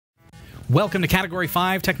Welcome to Category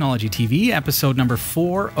 5 Technology TV, episode number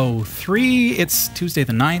 403. It's Tuesday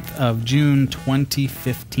the 9th of June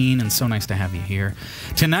 2015, and so nice to have you here.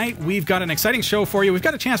 Tonight, we've got an exciting show for you. We've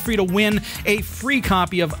got a chance for you to win a free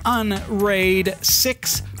copy of unRAID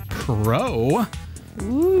 6 Pro.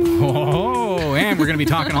 Ooh. Oh, and we're going to be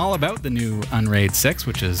talking all about the new unRAID 6,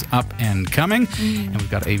 which is up and coming. And we've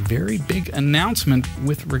got a very big announcement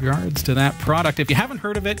with regards to that product. If you haven't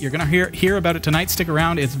heard of it, you're going to hear about it tonight. Stick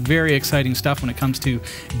around. It's very exciting stuff when it comes to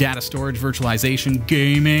data storage, virtualization,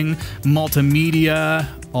 gaming, multimedia,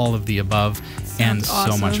 all of the above, and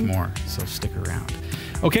awesome. So much more. So stick around.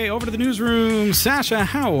 Okay, over to the newsroom. Sasha,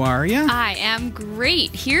 how are you? I am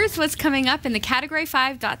great. Here's what's coming up in the Category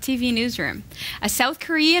 5.tv newsroom. A South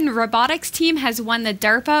Korean robotics team has won the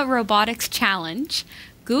DARPA Robotics Challenge.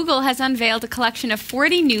 Google has unveiled a collection of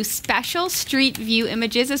 40 new special Street View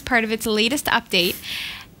images as part of its latest update,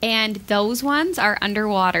 and those ones are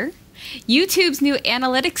underwater. YouTube's new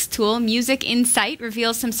analytics tool, Music Insight,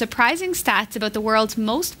 reveals some surprising stats about the world's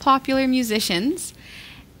most popular musicians.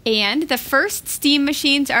 And the first Steam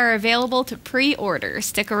machines are available to pre-order.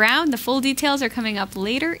 Stick around. The full details are coming up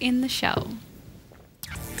later in the show.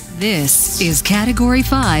 This is Category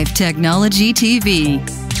 5 Technology TV.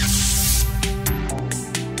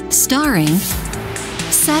 Starring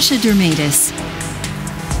Sasha Dermatis,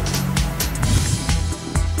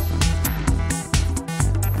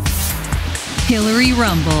 Hillary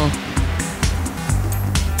Rumble,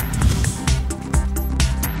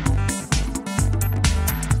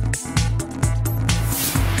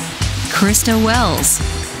 Krista Wells,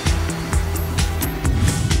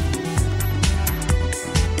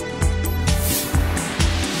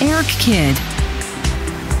 Eric Kidd,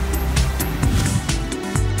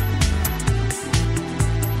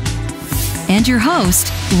 and your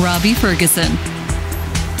host, Robbie Ferguson.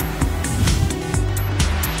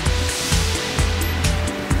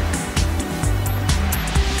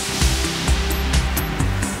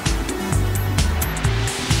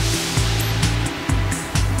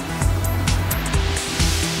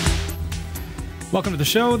 Welcome to the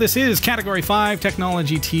show. This is Category 5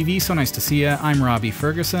 Technology TV. So nice to see you. I'm Robbie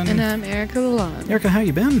Ferguson. And I'm Erica Lalonde. Erica, how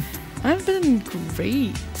you been? I've been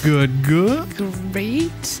great. Good, good.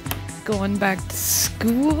 Great. Going back to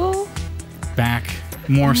school. Back.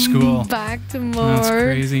 More school. Back to more. That's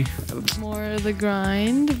crazy. More of the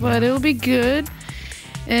grind. But it'll be good.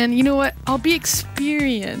 And you know what? I'll be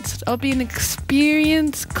experienced. I'll be an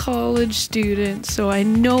experienced college student. So I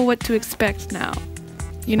know what to expect now.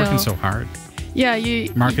 You know. Working so hard. Yeah,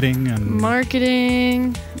 marketing,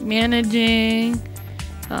 managing,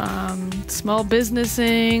 small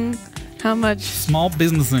businessing. How much? Small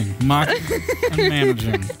businessing, marketing, and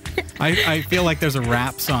managing. I feel like there's a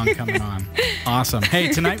rap song coming on. Awesome. Hey,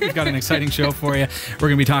 tonight we've got an exciting show for you. We're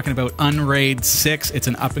going to be talking about unRAID 6. It's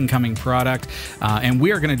an up-and-coming product, and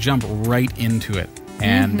we are going to jump right into it.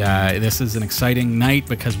 And this is an exciting night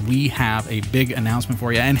because we have a big announcement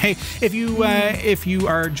for you. And hey, if you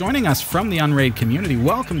are joining us from the unRAID community,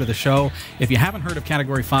 welcome to the show. If you haven't heard of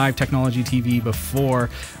Category 5 Technology TV before,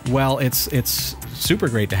 well, it's super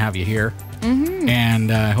great to have you here.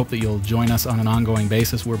 And I hope that you'll join us on an ongoing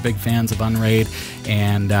basis. We're big fans of unRAID,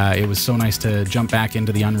 and it was so nice to jump back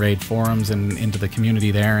into the unRAID forums and into the community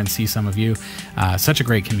there and see some of you. Such a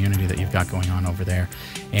great community that you've got going on over there.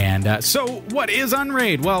 And so what is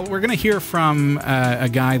unRAID? Well, we're going to hear from a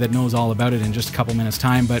guy that knows all about it in just a couple minutes'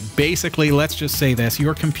 time, but basically, let's just say this.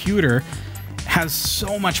 Your computer has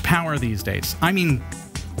so much power these days. I mean,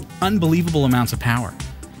 unbelievable amounts of power.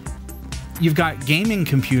 You've got gaming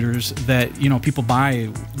computers that, you know, people buy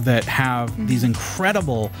that have these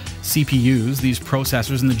incredible CPUs, these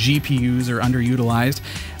processors, and the GPUs are underutilized.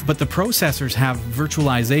 But the processors have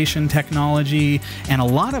virtualization technology, and a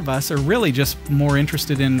lot of us are really just more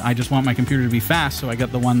interested in, I just want my computer to be fast, so I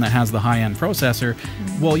got the one that has the high-end processor.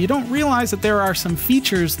 Well, you don't realize that there are some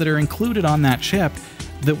features that are included on that chip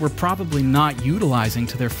that we're probably not utilizing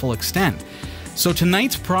to their full extent. So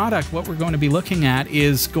tonight's product, what we're going to be looking at,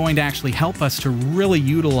 is going to actually help us to really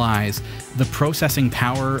utilize the processing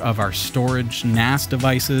power of our storage NAS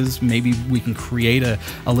devices. Maybe we can create a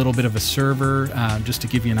little bit of a server just to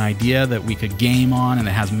give you an idea that we could game on, and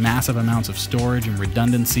it has massive amounts of storage and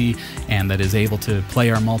redundancy, and that is able to play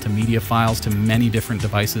our multimedia files to many different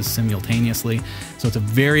devices simultaneously. So it's a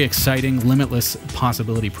very exciting, limitless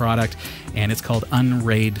possibility product, and it's called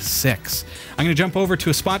unRAID 6. I'm going to jump over to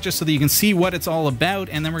a spot just so that you can see what it's all about,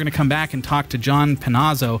 and then we're going to come back and talk to Jon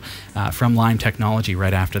Panozzo from Lime Technology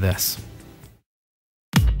right after this.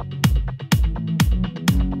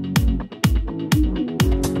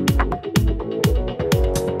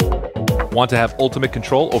 Want to have ultimate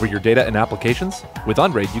control over your data and applications? With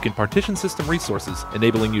unRAID, you can partition system resources,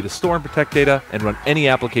 enabling you to store and protect data and run any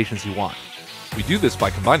applications you want. We do this by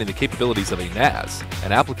combining the capabilities of a NAS,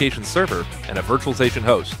 an application server, and a virtualization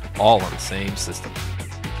host, all on the same system.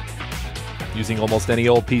 Using almost any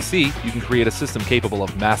old PC, you can create a system capable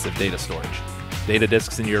of massive data storage. Data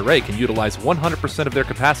disks in your array can utilize 100% of their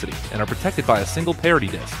capacity and are protected by a single parity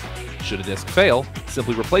disk. Should a disk fail,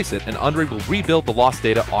 simply replace it and unRAID will rebuild the lost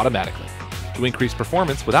data automatically. To increase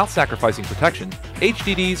performance without sacrificing protection,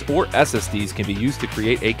 HDDs or SSDs can be used to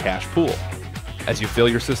create a cache pool. As you fill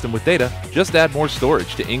your system with data, just add more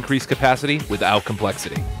storage to increase capacity without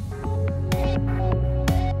complexity.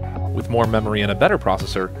 With more memory and a better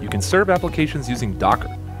processor, you can serve applications using Docker,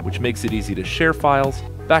 which makes it easy to share files,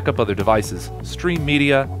 back up other devices, stream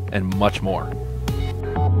media, and much more.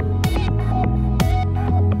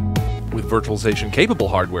 With virtualization-capable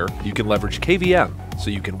hardware, you can leverage KVM,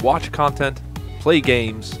 so you can watch content, play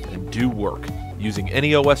games, and do work, using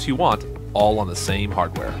any OS you want, all on the same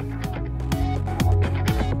hardware.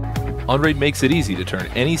 unRAID makes it easy to turn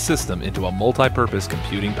any system into a multi-purpose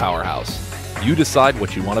computing powerhouse. You decide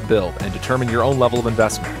what you want to build and determine your own level of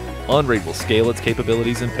investment. unRAID will scale its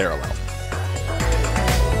capabilities in parallel.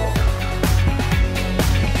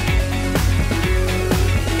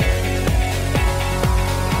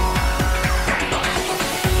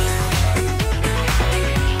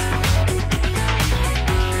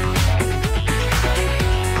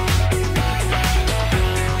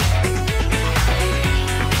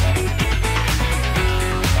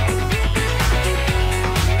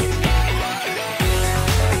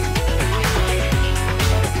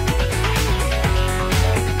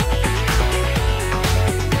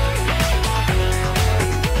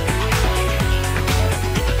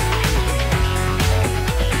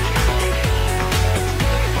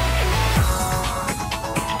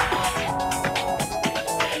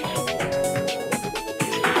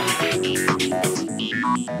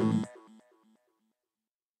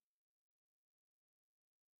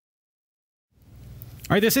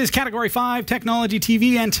 All right, this is Category 5 Technology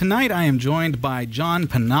TV, and tonight I am joined by Jon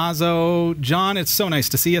Panozzo. Jon, it's so nice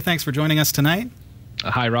to see you. Thanks for joining us tonight.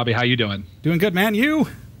 Hi, Robbie. How you doing? Doing good, man. You?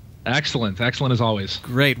 Excellent. Excellent as always.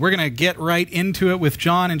 Great. We're going to get right into it with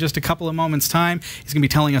Jon in just a couple of moments' time. He's going to be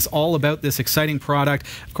telling us all about this exciting product.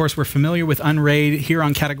 Of course, we're familiar with unRAID here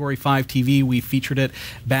on Category 5 TV. We featured it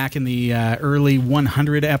back in the early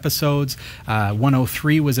 100 episodes.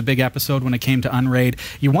 103 was a big episode when it came to unRAID.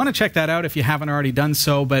 You want to check that out if you haven't already done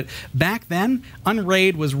so. But back then,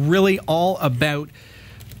 unRAID was really all about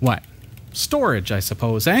what? Storage, I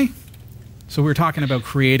suppose, eh? So we were talking about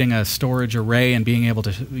creating a storage array and being able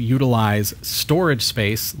to utilize storage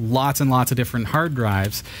space, lots and lots of different hard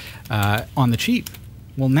drives on the cheap.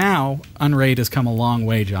 Well, now unRAID has come a long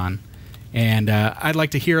way, Jon. And I'd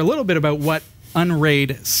like to hear a little bit about what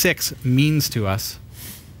unRAID 6 means to us.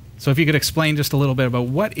 So if you could explain just a little bit about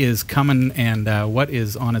what is coming and what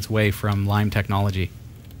is on its way from Lime Technology.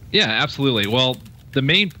 Yeah, absolutely. Well, the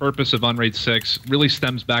main purpose of unRAID 6 really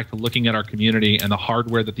stems back to looking at our community and the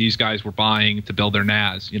hardware that these guys were buying to build their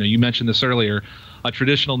NAS. You know, you mentioned this earlier. A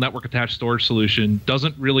traditional network-attached storage solution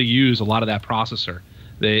doesn't really use a lot of that processor.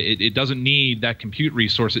 It doesn't need that compute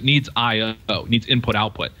resource. It needs I/O. It needs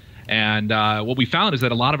input-output. And what we found is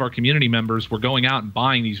that a lot of our community members were going out and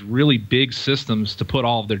buying these really big systems to put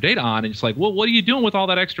all of their data on. And it's like, well, what are you doing with all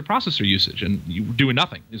that extra processor usage? And you're doing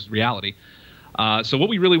nothing is reality. So what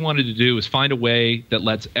we really wanted to do is find a way that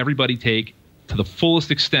lets everybody take, to the fullest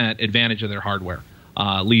extent, advantage of their hardware.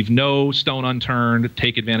 Leave no stone unturned,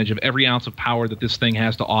 take advantage of every ounce of power that this thing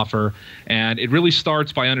has to offer. And it really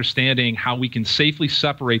starts by understanding how we can safely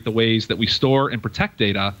separate the ways that we store and protect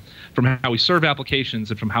data from how we serve applications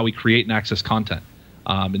and from how we create and access content.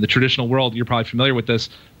 In the traditional world, you're probably familiar with this,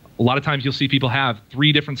 a lot of times you'll see people have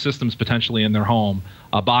 3 different systems potentially in their home.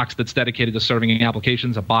 A box that's dedicated to serving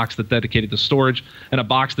applications, a box that's dedicated to storage, and a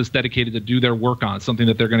box that's dedicated to do their work on, something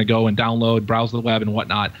that they're going to go and download, browse the web, and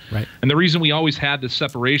whatnot. Right. And the reason we always had this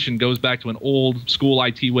separation goes back to an old school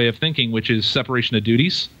IT way of thinking, which is separation of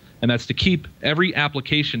duties, and that's to keep every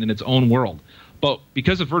application in its own world. But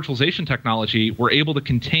because of virtualization technology, we're able to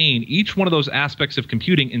contain each one of those aspects of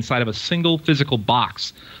computing inside of a single physical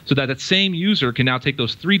box, so that that same user can now take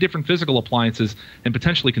those 3 different physical appliances and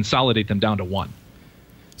potentially consolidate them down to one.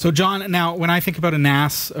 So, Jon, now when I think about a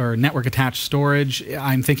NAS or network attached storage,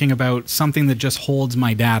 I'm thinking about something that just holds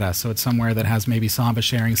my data. So it's somewhere that has maybe Samba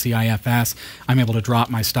sharing, CIFS. I'm able to drop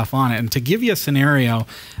my stuff on it. And to give you a scenario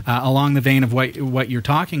along the vein of what you're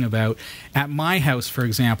talking about, at my house, for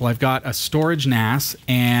example, I've got a storage NAS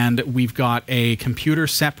and we've got a computer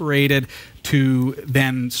separated to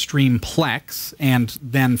then stream Plex, and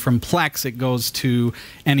then from Plex it goes to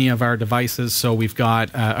any of our devices. So we've got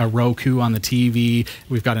a Roku on the TV,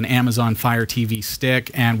 we've got an Amazon Fire TV stick,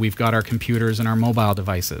 and we've got our computers and our mobile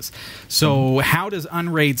devices. So how does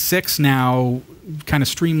unRAID 6 now kind of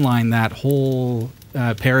streamline that whole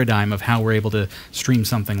paradigm of how we're able to stream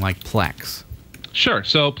something like Plex? Sure.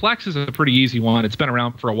 So Plex is a pretty easy one. It's been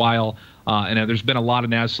around for a while. And there's been a lot of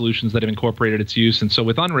NAS solutions that have incorporated its use. And so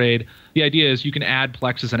with unRAID, the idea is you can add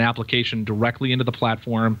Plex as an application directly into the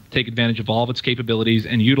platform, take advantage of all of its capabilities,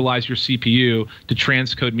 and utilize your CPU to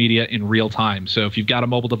transcode media in real time. So if you've got a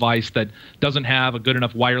mobile device that doesn't have a good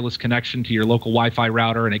enough wireless connection to your local Wi-Fi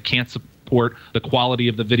router and it can't support the quality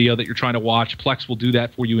of the video that you're trying to watch, Plex will do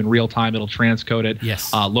that for you in real time. It'll transcode it,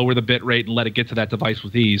 yes. Lower the bit rate, and let it get to that device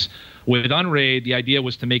with ease. With unRAID, the idea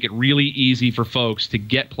was to make it really easy for folks to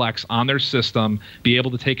get Plex on their system, be able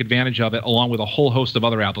to take advantage of it, along with a whole host of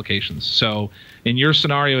other applications. So in your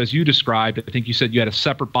scenario, as you described, I think you said you had a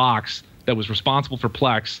separate box that was responsible for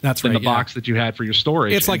Plex than the box that you had for your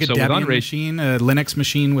storage. It's like a Debian machine, a Linux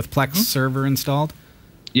machine with Plex server installed.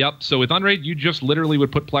 Yep. So with unRAID, you just literally would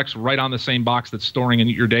put Plex right on the same box that's storing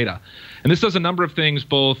your data. And this does a number of things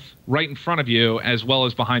both right in front of you as well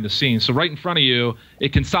as behind the scenes. So right in front of you,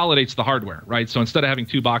 it consolidates the hardware, right? So instead of having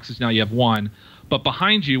two boxes, now you have one. But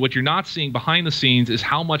behind you, what you're not seeing behind the scenes is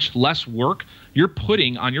how much less work you're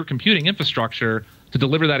putting on your computing infrastructure to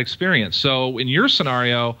deliver that experience. So in your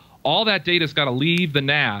scenario, all that data's got to leave the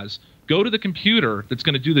NAS, go to the computer that's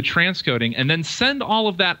going to do the transcoding, and then send all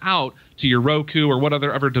of that out to your Roku or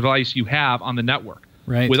whatever device you have on the network.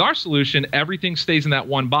 Right. With our solution, everything stays in that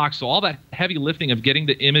one box. So all that heavy lifting of getting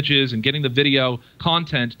the images and getting the video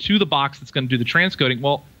content to the box that's going to do the transcoding,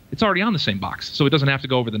 well, it's already on the same box. So it doesn't have to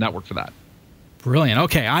go over the network for that. Brilliant.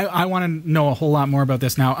 Okay, I want to know a whole lot more about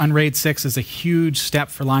this now. unRAID 6 is a huge step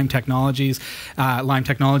for Lime Technology,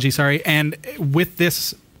 and with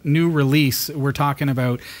this new release, we're talking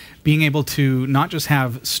about being able to not just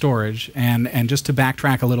have storage, and just to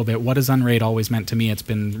backtrack a little bit, what has unRAID always meant to me? It's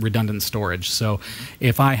been redundant storage. So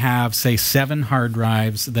if I have, say, 7 hard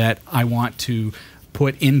drives that I want to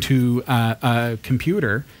put into a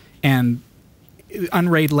computer, and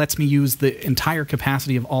unRAID lets me use the entire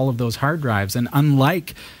capacity of all of those hard drives, and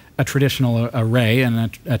unlike a traditional array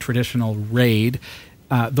and a traditional RAID,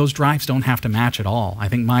 those drives don't have to match at all. I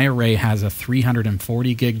think my array has a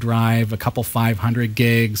 340 gig drive, a couple 500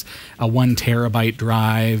 gigs, a 1 terabyte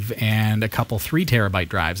drive, and a couple 3 terabyte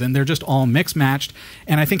drives. And they're just all mixed matched.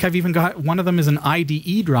 And I think I've even got one of them is an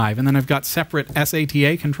IDE drive, and then I've got separate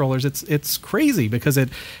SATA controllers. It's crazy because it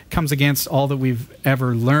comes against all that we've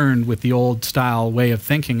ever learned with the old style way of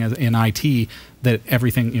thinking in IT, that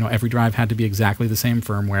everything, every drive had to be exactly the same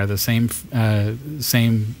firmware, the same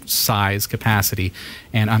size, capacity,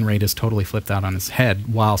 and unRAID has totally flipped that on its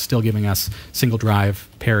head while still giving us single drive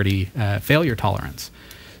parity failure tolerance.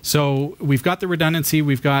 So we've got the redundancy,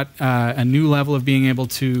 we've got a new level of being able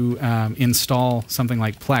to install something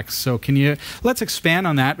like Plex. So let's expand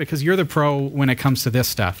on that, because you're the pro when it comes to this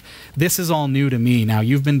stuff. This is all new to me. Now,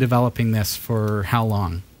 you've been developing this for how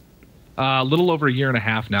long? A little over a year and a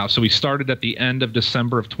half now. So we started at the end of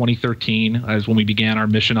December of 2013 as when we began our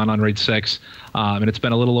mission on unRAID 6. And it's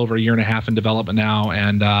been a little over a year and a half in development now.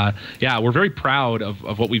 And yeah, we're very proud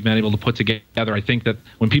of what we've been able to put together. I think that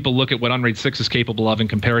when people look at what unRAID 6 is capable of and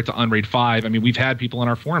compare it to unRAID 5, I mean, we've had people in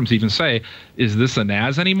our forums even say, is this a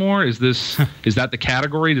NAS anymore? Is that the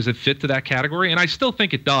category? Does it fit to that category? And I still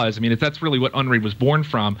think it does. I mean, that's really what unRAID was born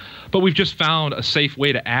from. But we've just found a safe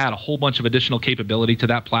way to add a whole bunch of additional capability to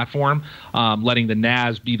that platform, letting the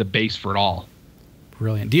NAS be the base for it all.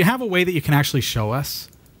 Brilliant. Do you have a way that you can actually show us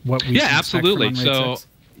what we can expect from unRAID 6?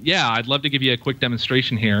 Yeah, I'd love to give you a quick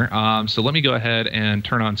demonstration here. So let me go ahead and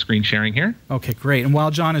turn on screen sharing here. Okay, great. And while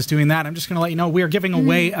John is doing that, I'm just going to let you know we are giving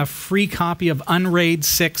away a free copy of unRAID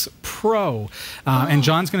 6 Pro. And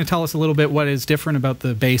John's going to tell us a little bit what is different about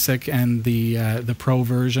the basic and the Pro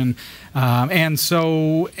version. And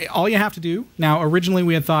so all you have to do, now originally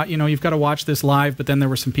we had thought, you've got to watch this live, but then there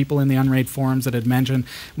were some people in the unRAID forums that had mentioned,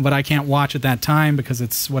 but I can't watch at that time because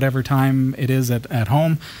it's whatever time it is at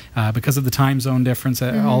home. Because of the time zone difference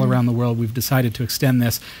all around the world, we've decided to extend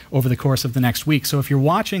this over the course of the next week. So if you're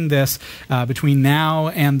watching this between now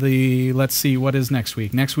and let's see, what is next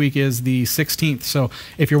week? Next week is the 16th. So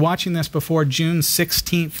if you're watching this before June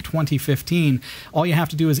 16th, 2015, all you have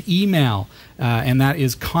to do is email, and that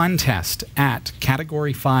is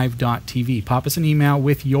contest@category5.tv. Pop us an email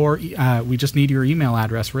with we just need your email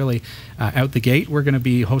address, really, out the gate. We're going to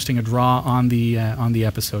be hosting a draw on the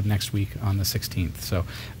episode next week on the 16th. So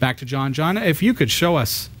back to John. John, if you could show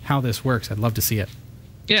us how this works, I'd love to see it.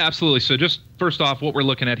 Yeah, absolutely. So just first off, what we're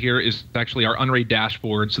looking at here is actually our unRAID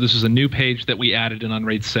dashboard. So this is a new page that we added in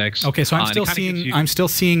unRAID 6. Okay, so I'm still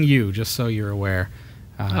seeing you, just so you're aware.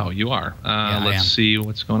 Oh, you are. Yeah, let's see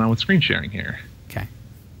what's going on with screen sharing here. Okay.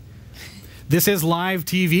 This is live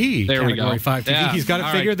TV. There we go. Category 5 TV. Yeah. He's got it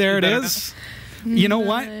All figured. right. There it is. You know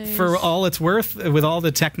what? For all it's worth, with all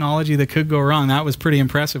the technology that could go wrong, that was pretty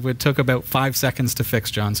impressive. It took about 5 seconds to fix,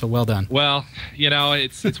 John, so well done. Well, you know,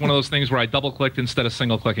 it's one of those things where I double-clicked instead of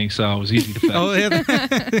single-clicking, so it was easy to fix. Oh, yeah.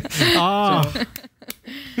 Oh.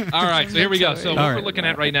 All right, so here we go. So what we're looking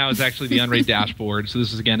at right now is actually the unRAID dashboard. So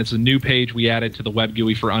this is, again, it's a new page we added to the web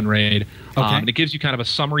GUI for unRAID. And it gives you kind of a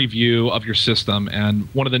summary view of your system. And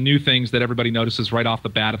one of the new things that everybody notices right off the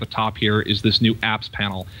bat at the top here is this new apps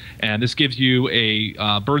panel. And this gives you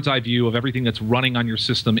a bird's eye view of everything that's running on your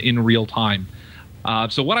system in real time.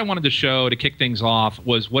 So what I wanted to show to kick things off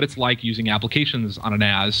was what it's like using applications on a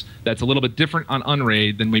NAS that's a little bit different on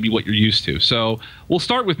unRAID than maybe what you're used to. So we'll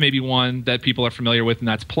start with maybe one that people are familiar with, and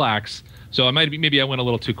that's Plex. So maybe I went a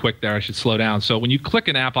little too quick there. I should slow down. So when you click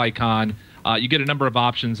an app icon, you get a number of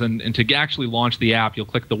options, and to actually launch the app, you'll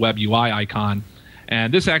click the web UI icon.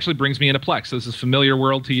 And this actually brings me into Plex. So this is familiar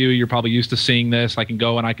world to you. You're probably used to seeing this. I can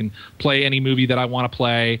go and I can play any movie that I want to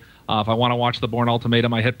play. If I want to watch The Bourne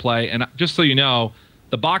Ultimatum, I hit play. And just so you know,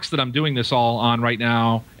 the box that I'm doing this all on right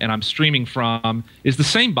now and I'm streaming from is the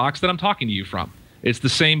same box that I'm talking to you from. It's the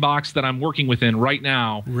same box that I'm working within right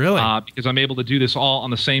now. Really? Because I'm able to do this all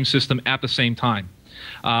on the same system at the same time.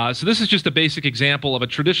 So this is just a basic example of a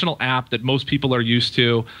traditional app that most people are used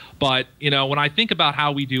to. But, you know, when I think about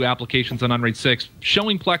how we do applications on unRAID 6,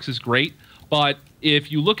 showing Plex is great. But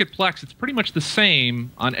if you look at Plex, it's pretty much the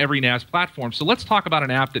same on every NAS platform. So let's talk about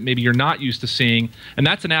an app that maybe you're not used to seeing, and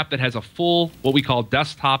that's an app that has a full, what we call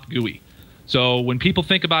desktop GUI. So when people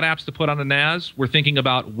think about apps to put on a NAS, we're thinking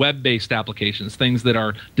about web-based applications, things that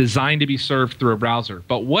are designed to be served through a browser.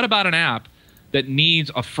 But what about an app that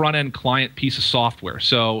needs a front-end client piece of software?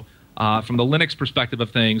 So from the Linux perspective of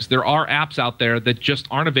things, there are apps out there that just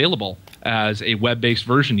aren't available as a web-based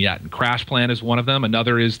version yet. And CrashPlan is one of them.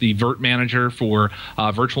 Another is the Virt Manager for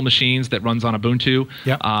virtual machines that runs on Ubuntu.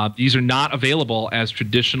 Yep. These are not available as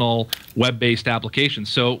traditional web-based applications.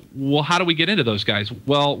 So, well, how do we get into those guys?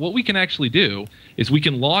 Well, what we can actually do is we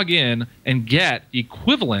can log in and get the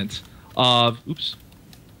equivalent of, oops,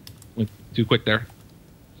 went too quick there.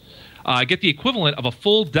 Get the equivalent of a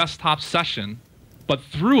full desktop session, but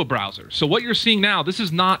through a browser. So what you're seeing now, this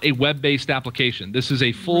is not a web-based application. This is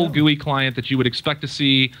a full GUI client that you would expect to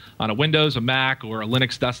see on a Windows, a Mac, or a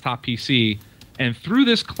Linux desktop PC. And through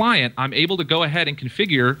this client, I'm able to go ahead and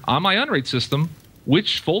configure on my unRAID system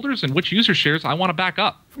which folders and which user shares I want to back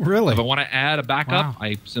up. Really? If I want to add a backup,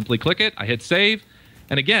 I simply click it, I hit save.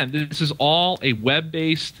 And again, this is all a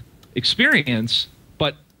web-based experience,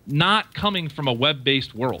 but not coming from a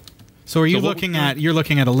web-based world. So are you you're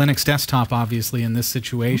looking at a Linux desktop, obviously, in this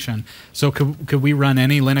situation. So could we run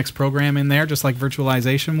any Linux program in there, just like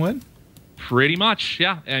virtualization would? Pretty much,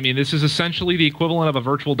 yeah. I mean, this is essentially the equivalent of a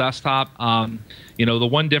virtual desktop. You know, the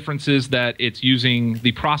one difference is that it's using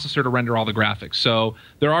the processor to render all the graphics. So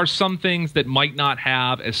there are some things that might not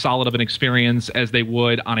have as solid of an experience as they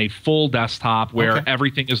would on a full desktop where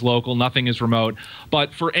everything is local, nothing is remote.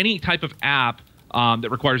 But for any type of app that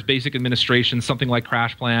requires basic administration, something like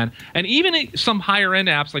CrashPlan, and even some higher-end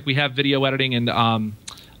apps like we have video editing and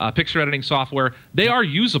picture editing software, they are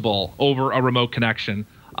usable over a remote connection.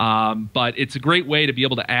 But it's a great way to be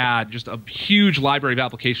able to add just a huge library of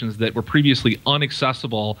applications that were previously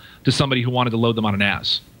inaccessible to somebody who wanted to load them on a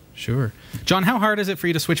NAS. Sure. John, how hard is it for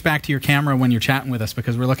you to switch back to your camera when you're chatting with us?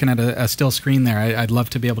 Because we're looking at a still screen there. I'd love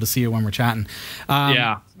to be able to see you when we're chatting.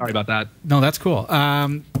 Yeah, sorry about that. No, that's cool.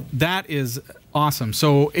 That is awesome.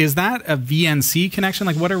 So is that a VNC connection?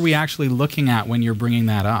 Like, what are we actually looking at when you're bringing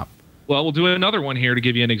that up? Well, we'll do another one here to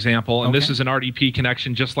give you an example, and this is an RDP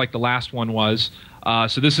connection just like the last one was.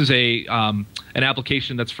 So this is an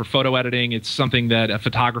application that's for photo editing. It's something that a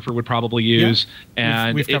photographer would probably use. Yeah.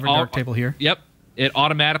 And we've covered Darktable here. Yep. It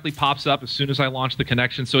automatically pops up as soon as I launch the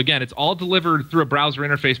connection. So again, it's all delivered through a browser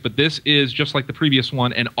interface, but this is, just like the previous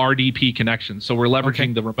one, an RDP connection. So we're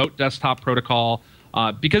leveraging the remote desktop protocol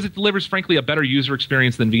because it delivers, frankly, a better user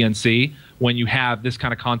experience than VNC when you have this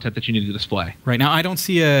kind of content that you need to display. Right. Now, I don't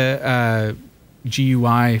see a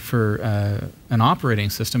GUI for an operating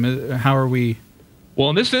system. How are we... Well,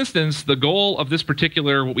 in this instance, the goal of this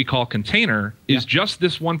particular, what we call container, is just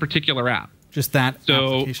this one particular app. Just that.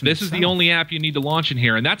 So this is the only app you need to launch in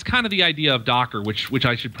here, and that's kind of the idea of Docker, which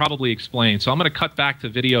I should probably explain. So I'm going to cut back to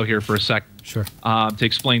video here for a second, to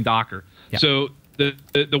explain Docker. Yeah. So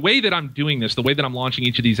the way that I'm doing this, the way that I'm launching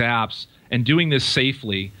each of these apps, and doing this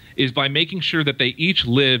safely is by making sure that they each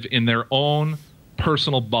live in their own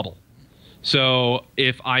personal bubble. So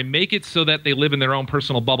if I make it so that they live in their own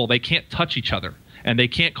personal bubble, they can't touch each other and they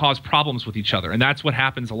can't cause problems with each other. And that's what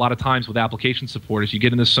happens a lot of times with application support is you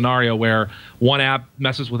get in this scenario where one app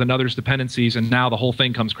messes with another's dependencies and now the whole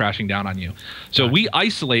thing comes crashing down on you. So we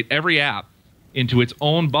isolate every app into its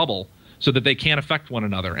own bubble so that they can't affect one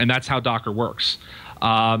another. And that's how Docker works.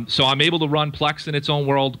 So I'm able to run Plex in its own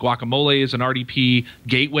world. Guacamole is an RDP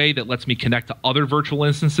gateway that lets me connect to other virtual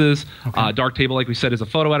instances. Okay. Darktable, like we said, is a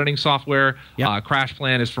photo editing software. Yep.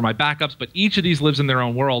 CrashPlan is for my backups. But each of these lives in their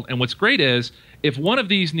own world. And what's great is if one of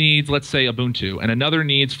these needs, let's say, Ubuntu, and another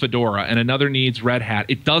needs Fedora, and another needs Red Hat,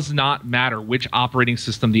 it does not matter which operating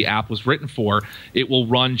system the app was written for. It will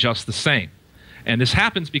run just the same. And this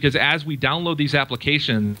happens because as we download these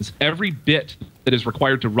applications, every bit that is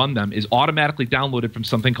required to run them is automatically downloaded from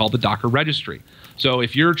something called the Docker registry. So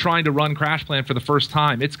if you're trying to run CrashPlan for the first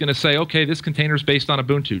time, it's going to say, okay, this container is based on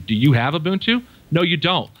Ubuntu. Do you have Ubuntu? No, you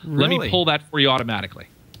don't. Let me pull that for you automatically.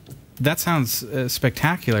 That sounds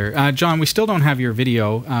spectacular. John, we still don't have your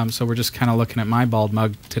video, so we're just kind of looking at my bald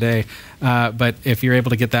mug today. But if you're able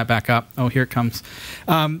to get that back up. Oh, here it comes.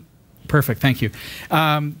 Perfect. Thank you.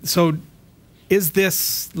 So is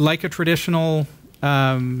this like a traditional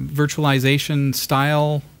virtualization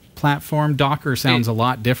style platform? Docker sounds a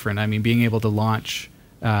lot different. I mean, being able to launch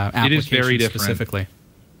applications it is very different. Specifically.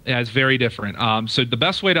 Yeah, it's very different. So the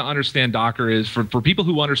best way to understand Docker is for people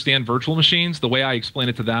who understand virtual machines, the way I explain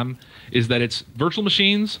it to them is that it's virtual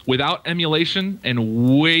machines without emulation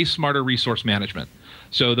and way smarter resource management.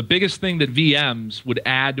 So the biggest thing that VMs would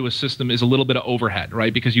add to a system is a little bit of overhead,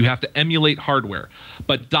 right? Because you have to emulate hardware.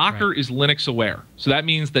 But Docker is Linux aware. So that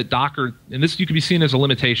means that Docker, and this you can be seen as a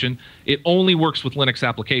limitation, it only works with Linux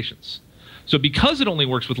applications. So because it only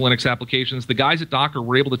works with Linux applications, the guys at Docker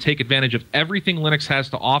were able to take advantage of everything Linux has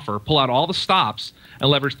to offer, pull out all the stops, and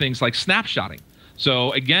leverage things like snapshotting.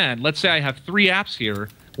 So again, let's say I have 3 apps here.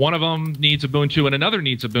 One of them needs Ubuntu, and another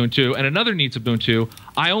needs Ubuntu, and another needs Ubuntu.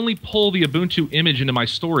 I only pull the Ubuntu image into my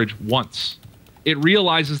storage once. It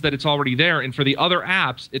realizes that it's already there, and for the other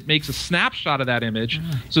apps, it makes a snapshot of that image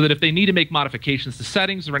so that if they need to make modifications to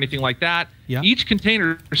settings or anything like that, each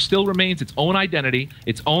container still remains its own identity,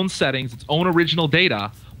 its own settings, its own original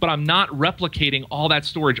data, but I'm not replicating all that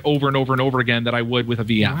storage over and over and over again that I would with a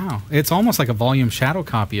VM. Wow. It's almost like a volume shadow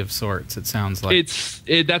copy of sorts, it sounds like.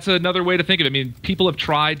 That's another way to think of it. I mean, people have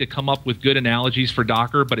tried to come up with good analogies for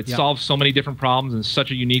Docker, but it solves so many different problems in such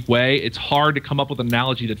a unique way. It's hard to come up with an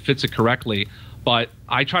analogy that fits it correctly. But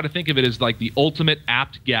I try to think of it as like the ultimate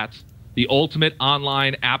apt-get, the ultimate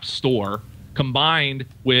online app store, combined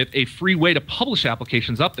with a free way to publish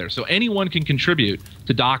applications up there. So anyone can contribute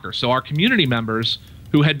to Docker. So our community members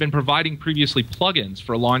who had been providing previously plugins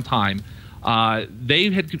for a long time, they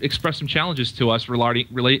had expressed some challenges to us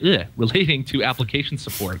relating to application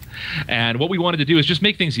support. And what we wanted to do is just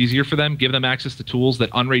make things easier for them, give them access to tools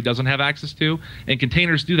that unRAID doesn't have access to, and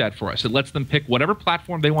containers do that for us. It lets them pick whatever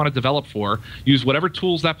platform they want to develop for, use whatever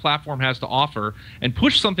tools that platform has to offer, and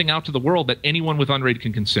push something out to the world that anyone with unRAID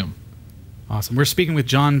can consume. Awesome. We're speaking with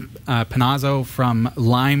Jon Panozzo from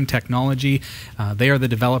Lime Technology. They are the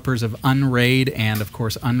developers of unRAID and, of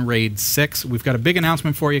course, unRAID 6. We've got a big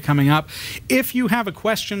announcement for you coming up. If you have a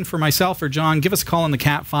question for myself or John, give us a call on the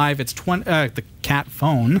Cat 5. It's the Cat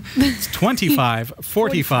phone. It's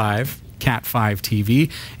 2545. Cat 5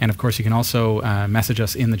 TV. And of course, you can also message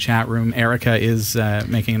us in the chat room. Erica is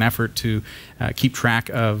making an effort to keep track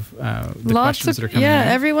of the questions that are coming in. Yeah,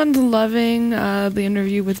 everyone's loving the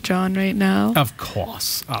interview with John right now. Of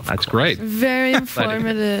course. That's great. Very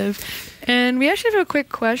informative. And we actually have a quick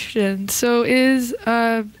question. So is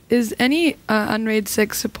any unRAID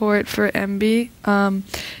 6 support for MB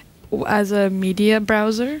as a media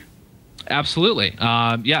browser? Absolutely.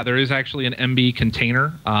 Yeah, there is actually an MB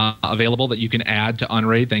container available that you can add to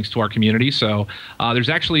unRAID thanks to our community. So there's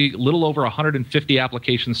actually a little over 150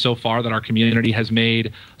 applications so far that our community has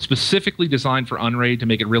made specifically designed for unRAID to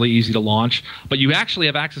make it really easy to launch. But you actually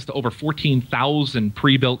have access to over 14,000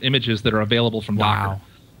 pre-built images that are available from Docker.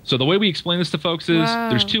 So the way we explain this to folks is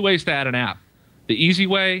there's 2 ways to add an app. The easy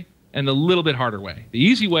way and the little bit harder way. The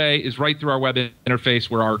easy way is right through our web interface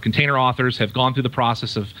where our container authors have gone through the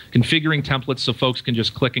process of configuring templates so folks can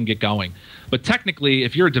just click and get going. But technically,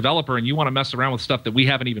 if you're a developer and you want to mess around with stuff that we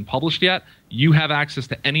haven't even published yet, you have access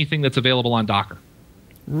to anything that's available on Docker.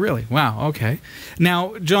 Really? Wow, okay.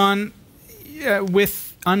 Now, John,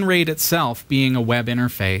 with unRAID itself being a web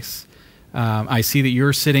interface, I see that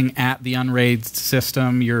you're sitting at the unRAID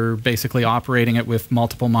system. You're basically operating it with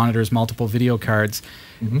multiple monitors, multiple video cards.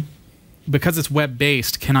 because it's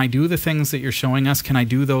web-based, can I do the things that you're showing us? Can I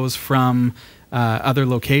do those from other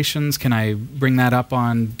locations? Can I bring that up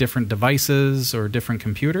on different devices or different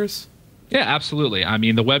computers? Yeah, absolutely. I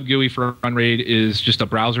mean, the web GUI for unRAID is just a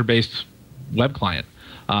browser-based web client.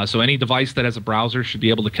 So any device that has a browser should be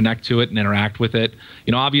able to connect to it and interact with it.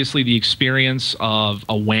 You know, obviously the experience of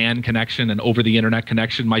a WAN connection and over the internet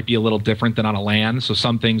connection might be a little different than on a LAN. So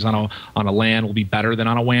some things on a LAN will be better than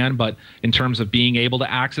on a WAN. But in terms of being able to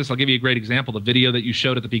access, I'll give you a great example. The video that you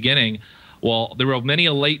showed at the beginning, well, there were many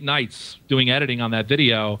late nights doing editing on that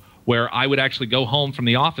video where I would actually go home from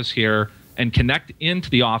the office here and connect into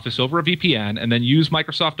the office over a VPN and then use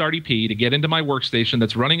Microsoft RDP to get into my workstation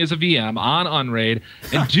that's running as a VM on unRAID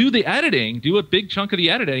and do the editing, do a big chunk of the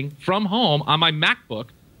editing from home on my MacBook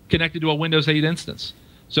connected to a Windows 8 instance.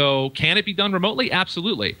 So can it be done remotely?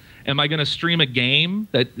 Absolutely. Am I going to stream a game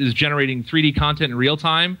that is generating 3D content in real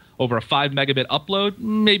time over a 5 megabit upload?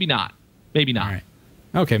 Maybe not. Maybe not. All right.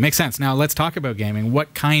 Okay, makes sense. Now let's talk about gaming.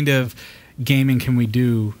 What kind of gaming can we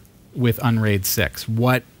do with unRAID 6?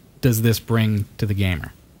 What does this bring to the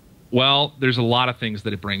gamer? Well, there's a lot of things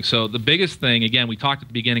that it brings. So the biggest thing, again, we talked at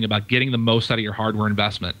the beginning about getting the most out of your hardware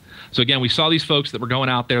investment. So again, we saw these folks that were going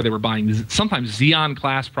out there, they were buying sometimes Xeon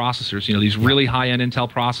class processors, you know, these really high-end Intel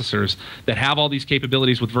processors that have all these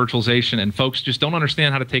capabilities with virtualization, and folks just don't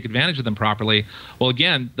understand how to take advantage of them properly. Well,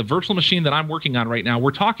 again, the virtual machine that I'm working on right now,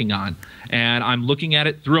 we're talking on, and I'm looking at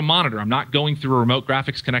it through a monitor. I'm not going through a remote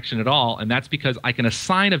graphics connection at all, and that's because I can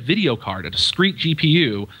assign a video card, a discrete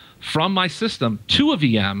GPU, from my system to a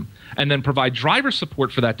VM and then provide driver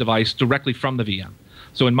support for that device directly from the VM.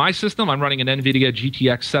 So in my system, I'm running an NVIDIA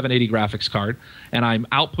GTX 780 graphics card, and I'm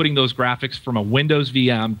outputting those graphics from a Windows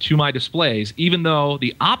VM to my displays, even though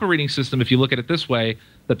the operating system, if you look at it this way,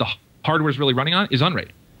 that the hardware is really running on is unRAID.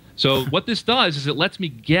 So what this does is it lets me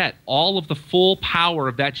get all of the full power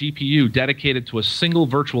of that GPU dedicated to a single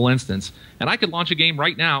virtual instance, and I could launch a game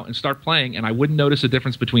right now and start playing, and I wouldn't notice a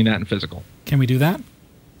difference between that and physical. Can we do that?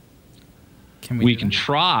 We can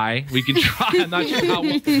try. We can try. I'm not sure how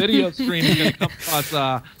the video stream is going to come across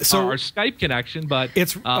our Skype connection, but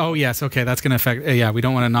it's oh yes, okay, that's going to affect. Yeah, we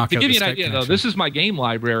don't want to knock out. To give the you an Skype idea, connection. though, this is my game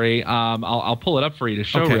library. I'll pull it up for you to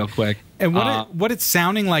show real quick. And what it's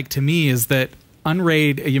sounding like to me is that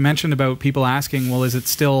unRAID. You mentioned about people asking, well, is it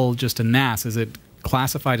still just a NAS? Is it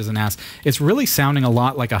classified as a NAS? It's really sounding a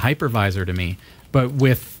lot like a hypervisor to me, but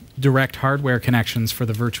with direct hardware connections for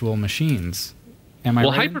the virtual machines. Am I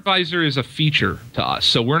right? Hypervisor is a feature to us,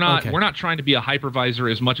 so we're not trying to be a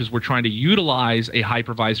hypervisor as much as we're trying to utilize a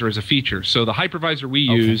hypervisor as a feature. So the hypervisor we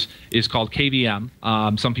use is called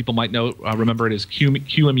KVM. Some people might remember it as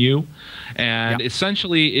QEMU, and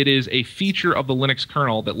essentially it is a feature of the Linux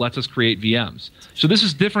kernel that lets us create VMs. So this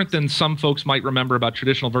is different than some folks might remember about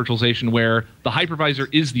traditional virtualization, where the hypervisor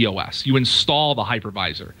is the OS. You install the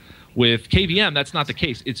hypervisor. With KVM, that's not the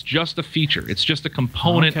case. It's just a feature. It's just a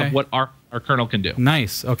component of what our kernel can do.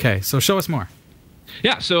 Nice. Okay, so show us more.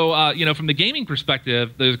 Yeah, so you know, from the gaming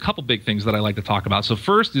perspective, there's a couple big things that I like to talk about. So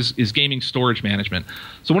first is gaming storage management.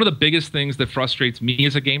 So one of the biggest things that frustrates me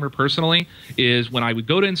as a gamer personally is when I would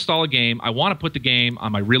go to install a game, I want to put the game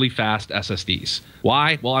on my really fast SSDs.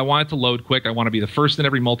 Why? Well, I want it to load quick. I want to be the first in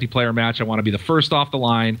every multiplayer match. I want to be the first off the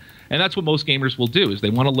line. And that's what most gamers will do, is they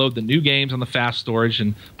want to load the new games on the fast storage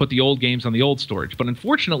and put the old games on the old storage. But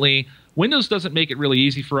unfortunately, Windows doesn't make it really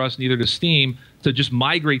easy for us, neither does Steam, to just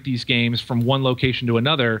migrate these games from one location to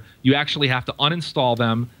another. You actually have to uninstall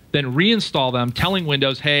them, then reinstall them, telling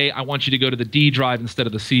Windows, hey, I want you to go to the D drive instead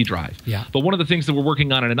of the C drive. Yeah. But one of the things that we're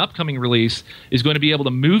working on in an upcoming release is going to be able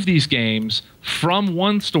to move these games from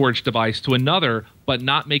one storage device to another, but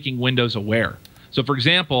not making Windows aware. So, for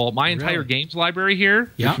example, my entire games library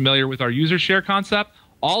here, you're familiar with our user share concept,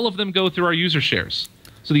 all of them go through our user shares.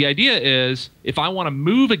 So the idea is, if I want to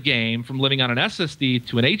move a game from living on an SSD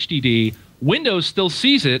to an HDD, Windows still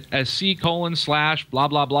sees it as C:// blah,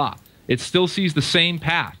 blah, blah. It still sees the same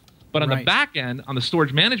path. But on the back end, on the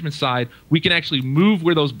storage management side, we can actually move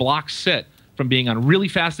where those blocks sit from being on really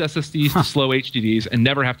fast SSDs to slow HDDs and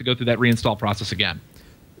never have to go through that reinstall process again.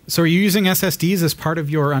 So are you using SSDs as part of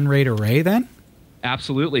your unRAID array then?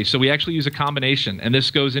 Absolutely. So we actually use a combination, and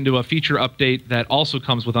this goes into a feature update that also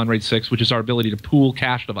comes with unRAID 6, which is our ability to pool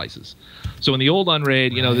cache devices. So in the old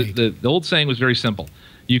unRAID, you know, the old saying was very simple.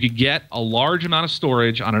 You could get a large amount of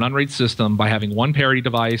storage on an unRAID system by having one parity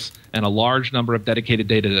device and a large number of dedicated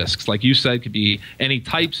data disks. Like you said, could be any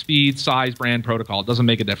type, speed, size, brand, protocol. It doesn't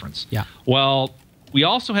make a difference. Yeah. Well, we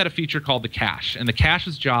also had a feature called the cache, and the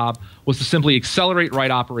cache's job was to simply accelerate write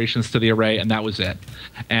operations to the array, and that was it.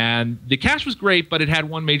 And the cache was great, but it had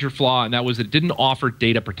one major flaw, and that was it didn't offer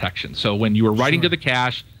data protection. So when you were writing to the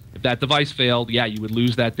cache, If that device failed, yeah, you would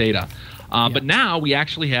lose that data. But now we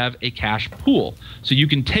actually have a cache pool. So you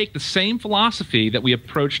can take the same philosophy that we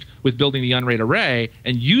approached with building the unRAID array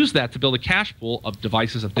and use that to build a cache pool of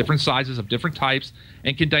devices of different sizes, of different types,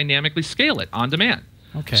 and can dynamically scale it on demand.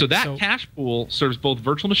 Okay, so that cache pool serves both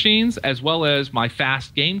virtual machines as well as my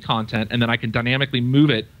fast game content, and then I can dynamically move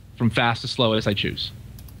it from fast to slow as I choose.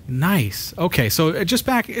 Nice. Okay, so just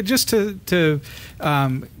to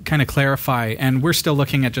kind of clarify, and we're still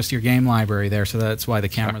looking at just your game library there, so that's why the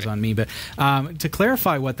camera's on me. But to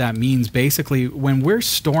clarify what that means, basically, when we're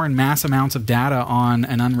storing mass amounts of data on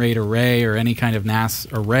an unRAID array or any kind of NAS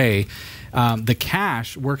array, the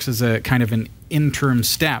cache works as a kind of an interim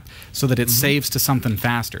step so that it saves to something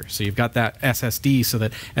faster. So you've got that SSD so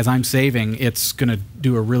that as I'm saving, it's going to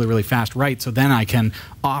do a really, really fast write. So then I can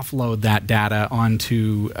offload that data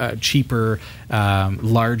onto cheaper,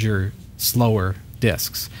 larger, slower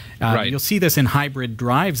disks. You'll see this in hybrid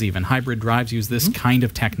drives even. Hybrid drives use this kind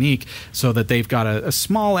of technique so that they've got a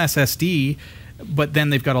small SSD, but then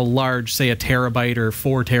they've got a large, say, a terabyte or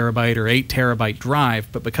 4 terabyte or 8 terabyte drive.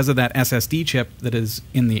 But because of that SSD chip that is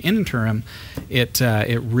in the interim, it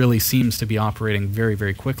really seems to be operating very,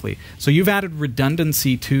 very quickly. So you've added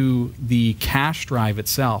redundancy to the cache drive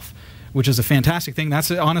itself, which is a fantastic thing. That's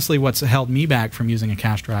honestly what's held me back from using a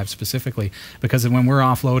cache drive specifically, because when we're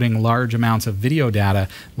offloading large amounts of video data,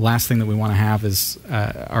 the last thing that we want to have is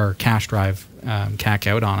our cache drive cack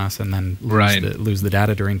out on us and then lose the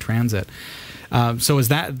data during transit. So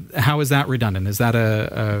how is that redundant? Is that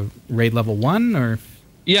a RAID level 1 or?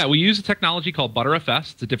 Yeah, we use a technology called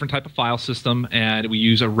ButterFS. It's a different type of file system, and we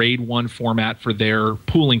use a RAID 1 format for their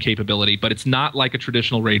pooling capability, but it's not like a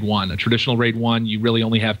traditional RAID 1. A traditional RAID 1, you really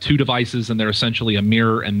only have 2 devices, and they're essentially a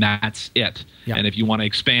mirror, and that's it. Yep. And if you want to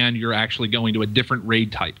expand, you're actually going to a different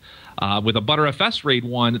RAID type. With a ButterFS RAID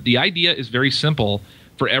 1, the idea is very simple.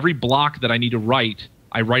 For every block that I need to write,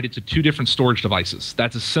 I write it to 2 different storage devices.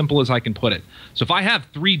 That's as simple as I can put it. So if I have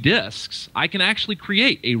 3 disks, I can actually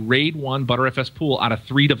create a RAID 1 ButterFS pool out of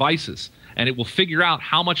 3 devices, and it will figure out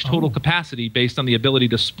how much total capacity based on the ability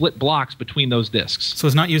to split blocks between those disks. So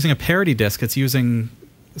it's not using a parity disk, it's using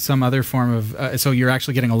some other form of... so you're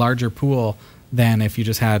actually getting a larger pool than if you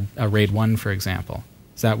just had a RAID 1, for example.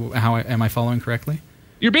 Is that how am I following correctly?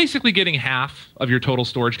 You're basically getting half of your total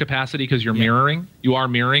storage capacity because you're mirroring. You are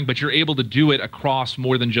mirroring, but you're able to do it across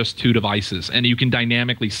more than just 2 devices, and you can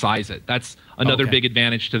dynamically size it. That's another big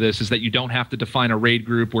advantage to this, is that you don't have to define a RAID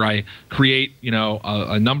group where I create,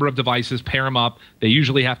 a number of devices, pair them up. They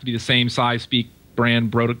usually have to be the same size, speak,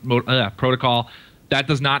 brand, protocol. That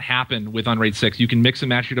does not happen with unRAID 6. You can mix and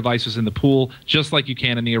match your devices in the pool just like you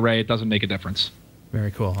can in the array. It doesn't make a difference.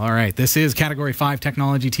 Very cool. All right. This is Category 5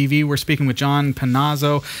 Technology TV. We're speaking with Jon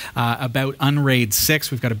Panozzo about unRAID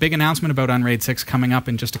 6. We've got a big announcement about unRAID 6 coming up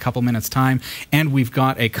in just a couple minutes' time, and we've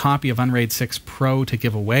got a copy of unRAID 6 Pro to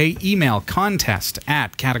give away. Email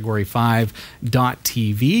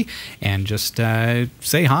contest@category5.tv and just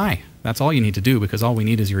say hi. That's all you need to do, because all we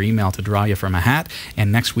need is your email to draw you from a hat.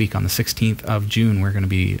 And next week on the 16th of June, we're going to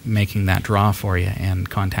be making that draw for you and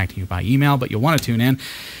contacting you by email, but you'll want to tune in.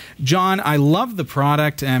 Jon, I love the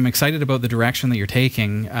product. I'm excited about the direction that you're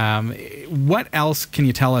taking. What else can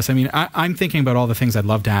you tell us? I mean, I'm thinking about all the things I'd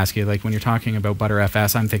love to ask you. Like when you're talking about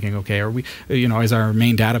ButterFS, I'm thinking, okay, are we, is our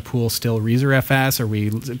main data pool still ReasorFS? Are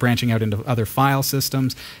we branching out into other file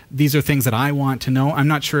systems? These are things that I want to know. I'm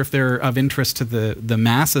not sure if they're of interest to the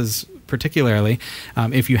masses particularly.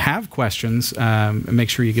 If you have questions,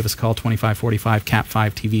 make sure you give us a call, 2545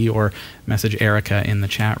 CAT5 TV, or message Erica in the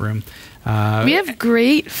chat room. We have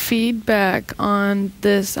great feedback on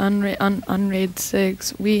this unRAID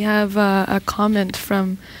 6. We have a comment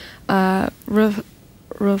from Reluctant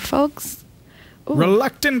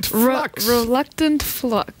Flux. Reluctant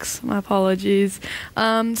Flux. My apologies.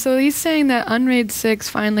 So he's saying that unRAID 6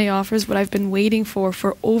 finally offers what I've been waiting for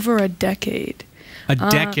over a decade. A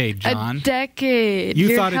decade, Jon. A decade.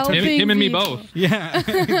 You thought it took him and me both. Yeah,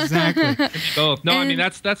 exactly. Both. No, I mean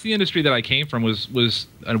that's the industry that I came from. Was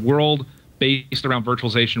a world based around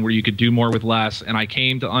virtualization where you could do more with less. And I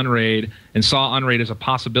came to unRAID and saw unRAID as a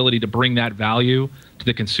possibility to bring that value to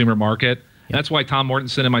the consumer market. Yep. And that's why Tom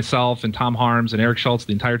Mortensen and myself and Tom Harms and Eric Schultz,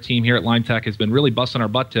 the entire team here at LimeTech, has been really busting our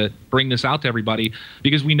butt to bring this out to everybody,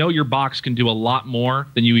 because we know your box can do a lot more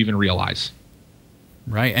than you even realize.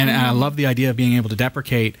 Right, and I love the idea of being able to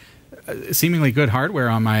deprecate seemingly good hardware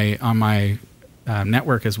on my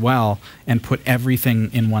network as well, and put everything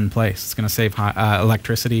in one place. It's going to save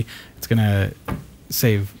electricity. It's going to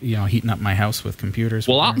save heating up my house with computers.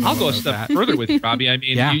 Well, I'll go a step further with you, Robbie. I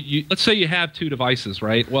mean, let's say you have 2 devices,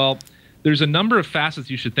 right? Well, there's a number of facets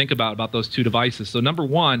you should think about those two devices. So number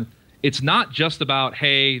one, it's not just about,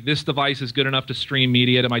 hey, this device is good enough to stream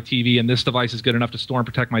media to my TV and this device is good enough to store and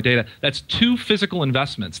protect my data. That's two physical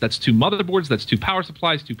investments. That's two motherboards, that's two power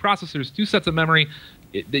supplies, two processors, two sets of memory.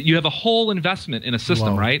 You have a whole investment in a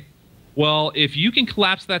system, right? Well, if you can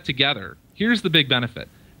collapse that together, here's the big benefit.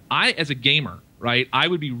 I, as a gamer, right, I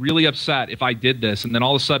would be really upset if I did this and then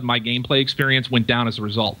all of a sudden my gameplay experience went down as a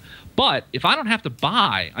result. But if I don't have to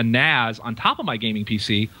buy a NAS on top of my gaming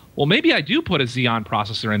PC, well, maybe I do put a Xeon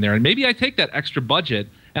processor in there, and maybe I take that extra budget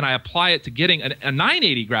and I apply it to getting a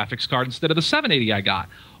 980 graphics card instead of the 780 I got.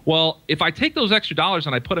 Well, if I take those extra dollars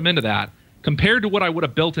and I put them into that, compared to what I would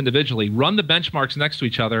have built individually, run the benchmarks next to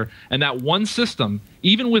each other, and that one system,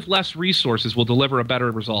 even with less resources, will deliver a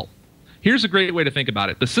better result. Here's a great way to think about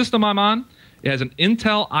it. The system I'm on, it has an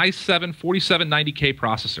Intel i7 4790K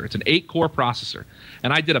processor. It's an 8-core processor.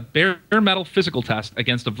 And I did a bare metal physical test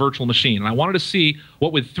against a virtual machine. And I wanted to see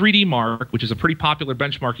what with 3D Mark, which is a pretty popular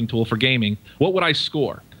benchmarking tool for gaming, what would I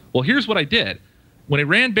score? Well, here's what I did. When it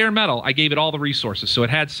ran bare metal, I gave it all the resources. So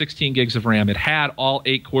it had 16 gigs of RAM. It had all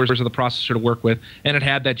 8 cores of the processor to work with, and it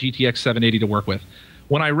had that GTX 780 to work with.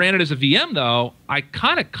 When I ran it as a VM, though, I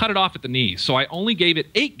kind of cut it off at the knees. So I only gave it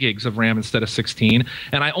 8 gigs of RAM instead of 16,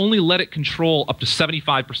 and I only let it control up to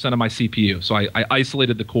 75% of my CPU. So I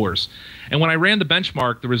isolated the cores. And when I ran the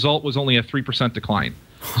benchmark, the result was only a 3% decline.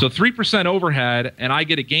 So 3% overhead, and I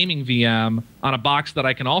get a gaming VM on a box that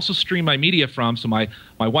I can also stream my media from, so my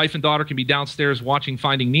wife and daughter can be downstairs watching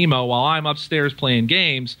Finding Nemo while I'm upstairs playing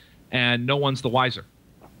games, and no one's the wiser.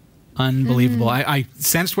 Unbelievable. I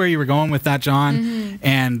sensed where you were going with that, John,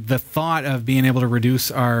 and the thought of being able to reduce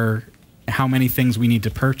how many things we need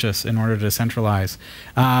to purchase in order to centralize.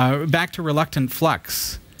 Back to Reluctant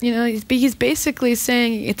Flux. You know, he's basically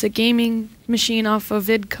saying it's a gaming machine off a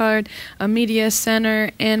vid card, a media center,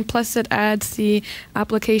 and plus it adds the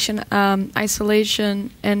application isolation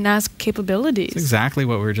and NAS capabilities. That's exactly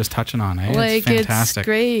what we were just touching on. Eh? Like, it's fantastic. It's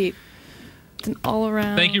great. It's an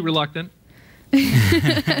all-around. Thank you, Reluctant.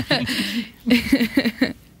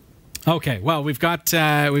 Okay, well, we've got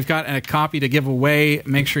a copy to give away.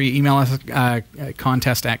 Make sure you email us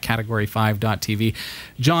contest@category5.tv.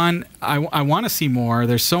 John, I want to see more.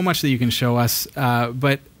 There's so much that you can show us,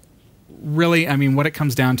 but really, I mean, what it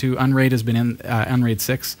comes down to, unRAID has been in unRAID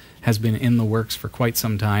 6 has been in the works for quite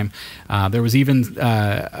some time. There was even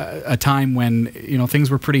a time when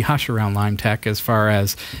things were pretty hush around Lime Tech as far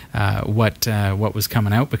as what was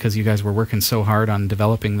coming out, because you guys were working so hard on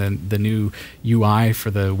developing the new UI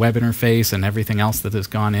for the web interface and everything else that has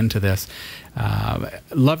gone into this.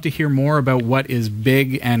 Love to hear more about what is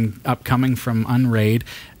big and upcoming from unRAID,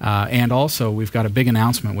 and also we've got a big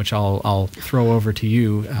announcement which I'll throw over to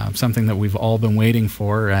you, something that we've all been waiting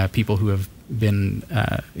for, people who have been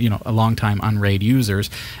a long time unRAID users,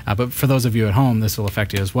 but for those of you at home, this will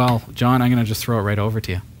affect you as well. John, I'm going to just throw it right over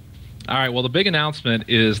to you. All right, well, the big announcement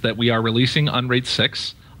is that we are releasing unRAID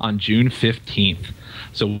 6 on June 15th.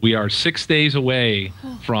 So we are 6 days away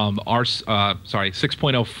from our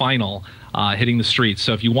 6.0 final hitting the streets.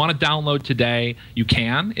 So if you want to download today, you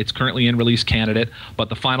can. It's currently in release candidate, but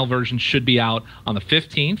the final version should be out on the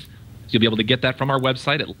 15th. So you'll be able to get that from our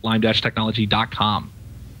website at lime-technology.com.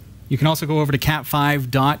 You can also go over to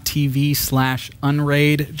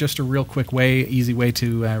cat5.tv/unraid. Just a real quick way, easy way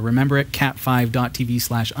to remember it,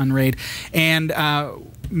 cat5.tv/unraid. And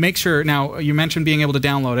make sure, now, you mentioned being able to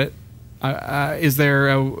download it. Is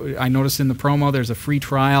there, I noticed in the promo, there's a free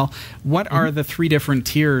trial. What are the 3 different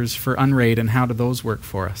tiers for unRAID, and how do those work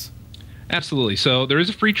for us? Absolutely. So there is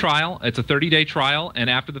a free trial. It's a 30-day trial, and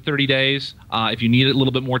after the 30 days, if you need a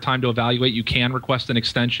little bit more time to evaluate, you can request an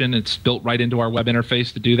extension. It's built right into our web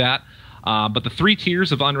interface to do that. But the 3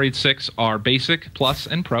 tiers of unRAID 6 are Basic, Plus,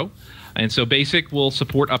 and Pro. And so Basic will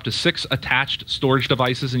support up to 6 attached storage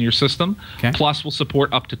devices in your system. Okay. Plus will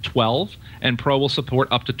support up to 12, and Pro will support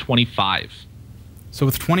up to 25. So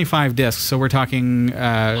with 25 disks, so we're talking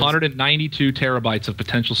 192 terabytes of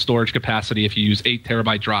potential storage capacity if you use 8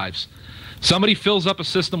 terabyte drives. Somebody fills up a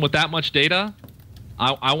system with that much data,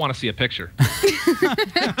 I want to see a picture.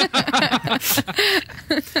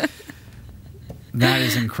 That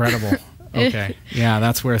is incredible. Okay. Yeah,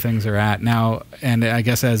 that's where things are at now. And I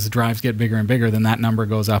guess as drives get bigger and bigger, then that number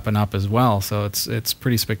goes up and up as well. So it's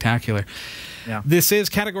pretty spectacular. Yeah. This is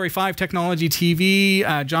Category 5 Technology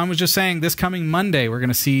TV. John was just saying this coming Monday, we're going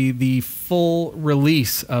to see the full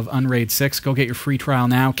release of unRAID 6. Go get your free trial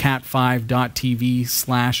now,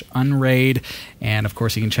 cat5.tv/unRAID. And, of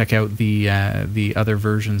course, you can check out the other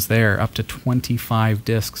versions there, up to 25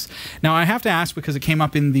 discs. Now, I have to ask, because it came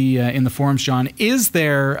up in the forums, John, is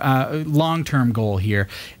there a long-term goal here?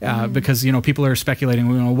 Because, you know, people are speculating,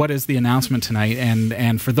 you know, what is the announcement tonight?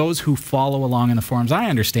 And for those who follow along in the forums, I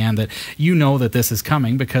understand that you know that this is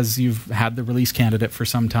coming because you've had the release candidate for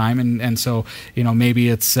some time, and so, you know, maybe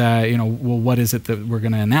it's you know, well, what is it that we're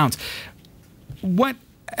going to announce? What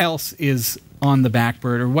else is on the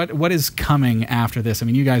backburner, or what is coming after this? I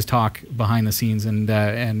mean, you guys talk behind the scenes, and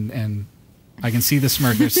I can see the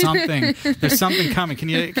smirk. There's something coming. Can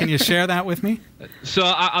you share that with me? So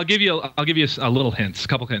I'll give you a little hints, a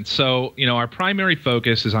couple hints. So, you know, our primary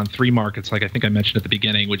focus is on 3 markets, like I think I mentioned at the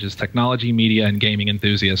beginning, which is technology, media, and gaming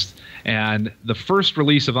enthusiasts. And the first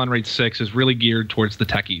release of unRAID 6 is really geared towards the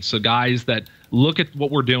techies. So guys that look at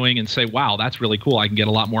what we're doing and say, wow, that's really cool. I can get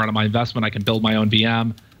a lot more out of my investment. I can build my own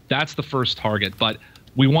VM. That's the first target. But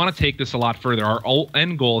we want to take this a lot further. Our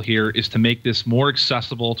end goal here is to make this more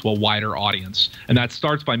accessible to a wider audience. And that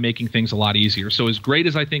starts by making things a lot easier. So as great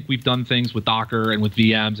as I think we've done things with Docker and with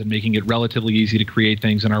VMs and making it relatively easy to create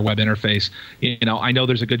things in our web interface, you know, I know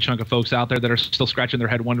there's a good chunk of folks out there that are still scratching their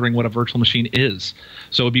head wondering what a virtual machine is.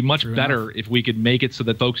 So it'd be much better if we could make it so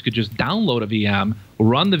that folks could just download a VM,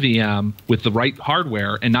 run the VM with the right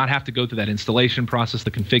hardware, and not have to go through that installation process,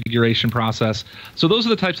 the configuration process. So those are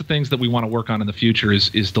the types of things that we want to work on in the future,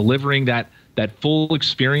 is delivering that full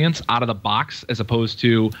experience out of the box, as opposed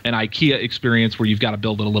to an IKEA experience where you've got to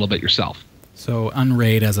build it a little bit yourself. So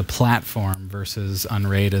unRAID as a platform versus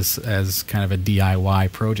unRAID as kind of a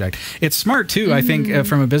DIY project. It's smart too, I think,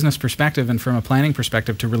 from a business perspective and from a planning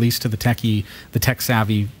perspective, to release to the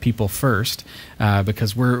tech-savvy people first,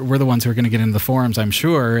 because we're the ones who are going to get into the forums, I'm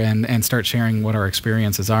sure, and start sharing what our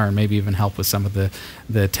experiences are, and maybe even help with some of the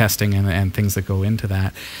testing and things that go into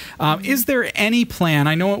that. Is there any plan?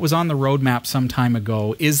 I know it was on the roadmap some time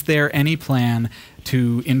ago. Is there any plan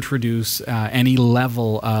to introduce any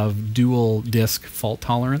level of dual disk fault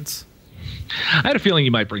tolerance? I had a feeling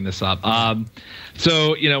you might bring this up.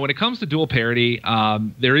 So, you know, when it comes to dual parity,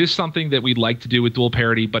 there is something that we'd like to do with dual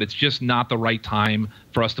parity, but it's just not the right time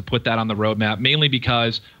for us to put that on the roadmap, mainly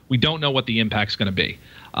because we don't know what the impact's going to be.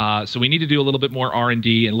 So we need to do a little bit more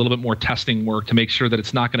R&D and a little bit more testing work to make sure that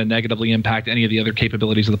it's not going to negatively impact any of the other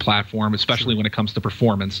capabilities of the platform, especially when it comes to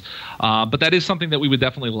performance. But that is something that we would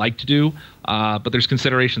definitely like to do, but there's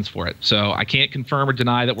considerations for it. So I can't confirm or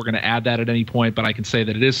deny that we're going to add that at any point, but I can say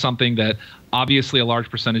that it is something that obviously a large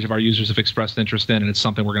percentage of our users have expressed interest in, and it's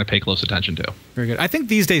something we're going to pay close attention to. Very good. I think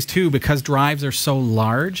these days, too, because drives are so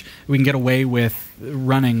large, we can get away with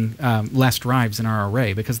running less drives in our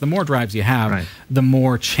array, because the more drives you have, the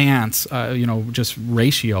more chance, you know, just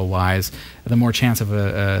ratio-wise, the more chance of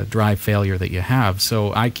a drive failure that you have.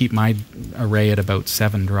 So I keep my array at about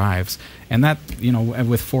 7 drives, and that, you know,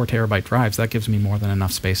 with 4 terabyte drives, that gives me more than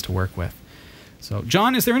enough space to work with. So,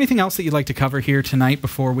 John, is there anything else that you'd like to cover here tonight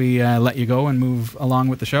before we let you go and move along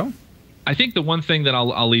with the show? I think the one thing that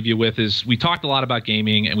I'll leave you with is, we talked a lot about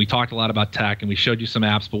gaming and we talked a lot about tech and we showed you some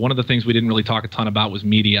apps, but one of the things we didn't really talk a ton about was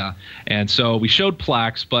media. And so we showed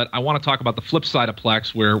Plex, but I want to talk about the flip side of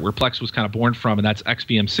Plex, where Plex was kind of born from, and that's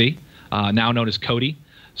XBMC, now known as Kodi.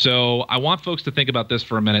 So I want folks to think about this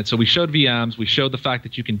for a minute. So we showed VMs. We showed the fact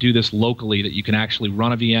that you can do this locally, that you can actually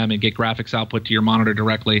run a VM and get graphics output to your monitor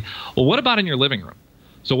directly. Well, what about in your living room?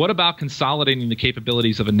 So what about consolidating the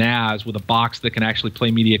capabilities of a NAS with a box that can actually play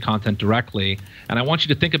media content directly? And I want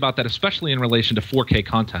you to think about that, especially in relation to 4K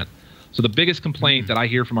content. So the biggest complaint that I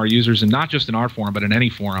hear from our users, and not just in our forum, but in any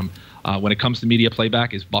forum, when it comes to media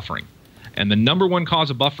playback, is buffering. And the #1 cause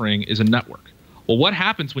of buffering is a network. Well, what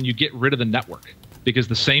happens when you get rid of the network? Because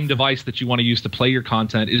the same device that you want to use to play your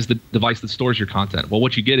content is the device that stores your content. Well,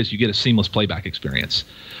 what you get is you get a seamless playback experience.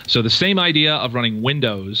 So the same idea of running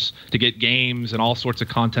Windows to get games and all sorts of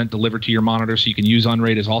content delivered to your monitor so you can use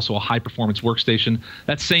unRAID as also a high-performance workstation.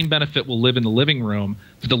 That same benefit will live in the living room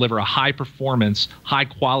to deliver a high-performance,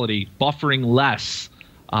 high-quality, buffering less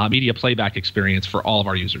media playback experience for all of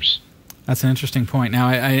our users. That's an interesting point. Now,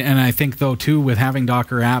 I think, though, too, with having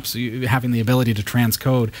Docker apps, having the ability to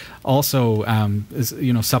transcode also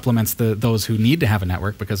supplements those who need to have a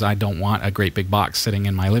network, because I don't want a great big box sitting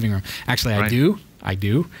in my living room. Actually, I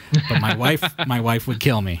do, but my wife would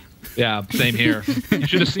kill me. Yeah, same here. You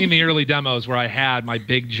should have seen the early demos where I had my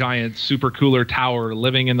big, giant, super cooler tower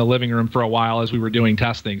living in the living room for a while as we were doing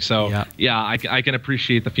testing. So, yeah, I can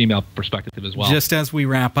appreciate the female perspective as well. Just as we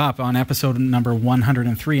wrap up on episode number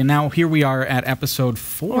 103, and now here we are at episode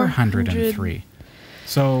 403.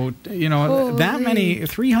 So, you know, that many,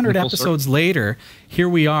 300 episodes later, here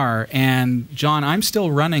we are. And, John, I'm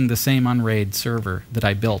still running the same unRAID server that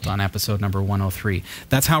I built on episode number 103.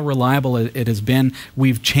 That's how reliable it has been.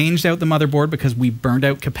 We've changed out the motherboard because we burned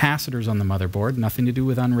out capacitors on the motherboard. Nothing to do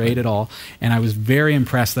with unRAID at all. And I was very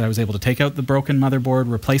impressed that I was able to take out the broken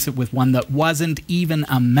motherboard, replace it with one that wasn't even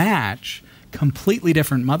a match. Completely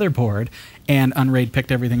different motherboard, and unRAID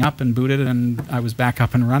picked everything up and booted it, and I was back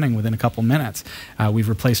up and running within a couple minutes. We've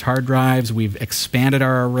replaced hard drives, we've expanded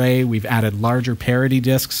our array, we've added larger parity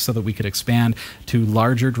disks so that we could expand to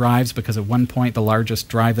larger drives, because at one point the largest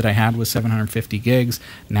drive that I had was 750 gigs.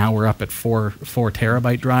 Now we're up at 4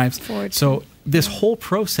 terabyte drives. So this whole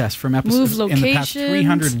process from episodes in the past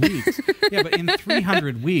 300 weeks. Yeah, but in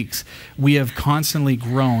 300 weeks, we have constantly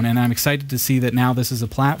grown, and I'm excited to see that now this is a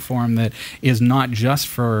platform that is not just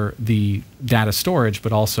for the data storage,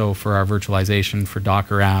 but also for our virtualization, for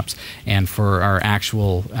Docker apps, and for our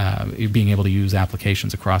actual being able to use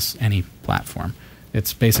applications across any platform.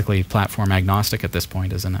 It's basically platform agnostic at this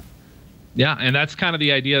point, isn't it? Yeah, and that's kind of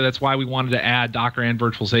the idea. That's why we wanted to add Docker and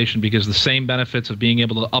virtualization, because the same benefits of being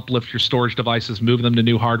able to uplift your storage devices, move them to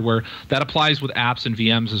new hardware, that applies with apps and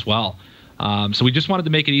VMs as well. So we just wanted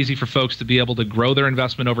to make it easy for folks to be able to grow their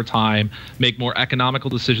investment over time, make more economical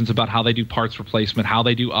decisions about how they do parts replacement, how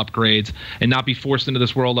they do upgrades, and not be forced into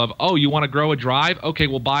this world of, oh, you want to grow a drive? Okay,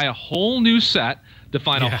 we'll buy a whole new set,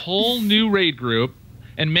 define a whole new RAID group,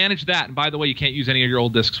 and manage that. And by the way, you can't use any of your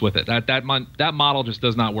old disks with it. That model just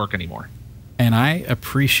does not work anymore. And I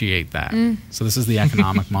appreciate that. So this is the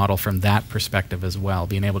economic model from that perspective as well,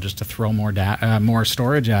 being able just to throw more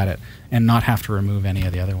storage at it and not have to remove any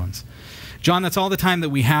of the other ones. John, that's all the time that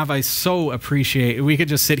we have. I so appreciate it. We could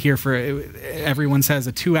just sit here for, everyone says,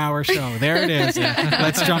 a 2-hour show. There it is.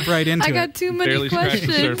 Let's jump right into it. I got too many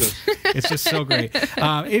questions. It's just so great.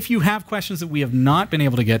 If you have questions that we have not been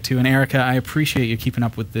able to get to, and Erica, I appreciate you keeping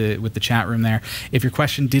up with the chat room there. If your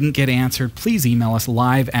question didn't get answered, please email us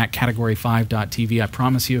live at category5.tv. I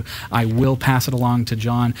promise you I will pass it along to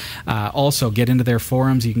John. Also, get into their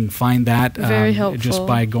forums. You can find that very helpful. Just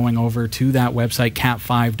by going over to that website,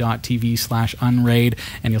 cat5.tv/unRAID,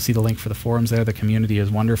 and you'll see the link for the forums there. The community is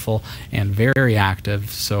wonderful and very active,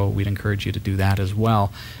 so we'd encourage you to do that as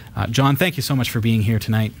well. John, thank you so much for being here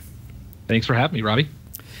tonight. Thanks for having me, Robbie.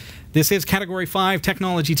 This is Category 5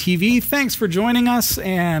 Technology TV. Thanks for joining us,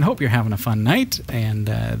 and hope you're having a fun night. And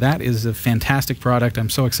that is a fantastic product. I'm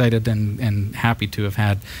so excited and happy to have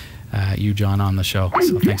had you, John, on the show.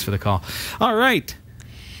 So thanks for the call. All right.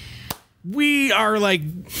 We are like,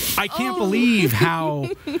 I can't believe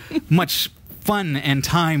how much fun and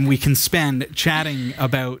time we can spend chatting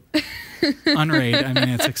about unRAID. I mean,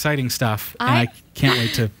 it's exciting stuff, and I can't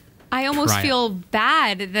wait to I almost feel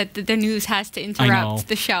bad that the news has to interrupt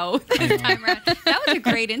the show this time around. That was a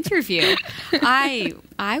great interview. I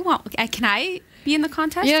want. Can I be in the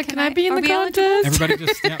contest? Yeah, can I be in the contest? Everybody,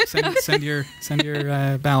 just send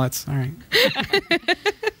your ballots. All right.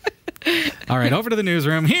 All right, over to the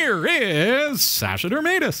newsroom. Here is Sasha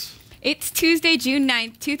Dermatis. It's Tuesday, June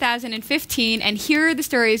 9th, 2015, and here are the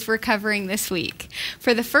stories we're covering this week.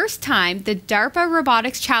 For the first time, the DARPA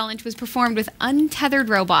Robotics Challenge was performed with untethered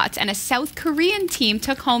robots, and a South Korean team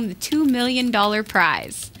took home the $2 million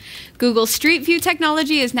prize. Google Street View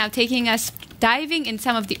technology is now taking us diving in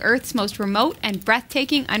some of the Earth's most remote and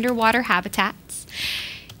breathtaking underwater habitats.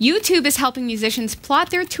 YouTube is helping musicians plot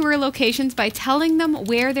their tour locations by telling them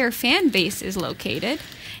where their fan base is located.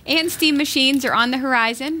 And steam machines are on the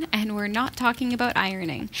horizon, and we're not talking about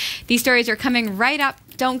ironing. These stories are coming right up.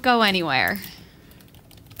 Don't go anywhere.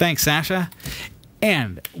 Thanks, Sasha.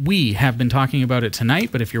 And we have been talking about it tonight,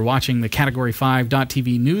 but if you're watching the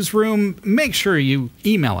Category5.tv newsroom, make sure you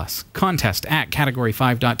email us,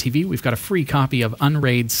 contest@category5.tv. We've got a free copy of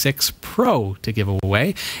unRAID 6 Pro to give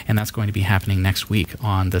away, and that's going to be happening next week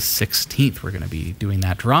on the 16th. We're going to be doing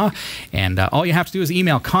that draw, and all you have to do is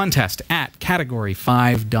email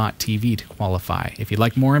contest@category5.tv to qualify. If you'd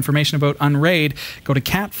like more information about unRAID, go to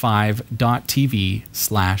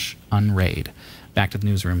cat5.tv/unRAID. Back to the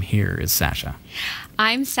newsroom. Here is Sasha.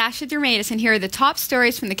 I'm Sasha Dermatis, and here are the top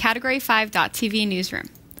stories from the Category5.tv newsroom.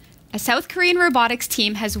 A South Korean robotics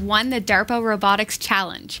team has won the DARPA Robotics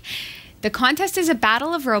Challenge. The contest is a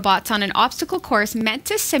battle of robots on an obstacle course meant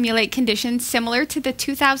to simulate conditions similar to the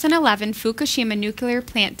 2011 Fukushima nuclear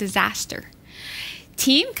plant disaster.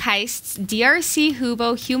 Team Keist's DRC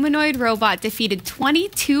Hubo humanoid robot defeated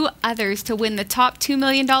 22 others to win the top $2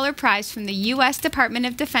 million prize from the U.S. Department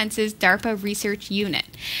of Defense's DARPA Research Unit.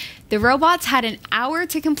 The robots had an hour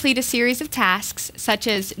to complete a series of tasks, such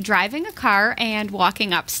as driving a car and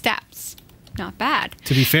walking up steps. Not bad.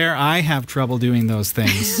 To be fair, I have trouble doing those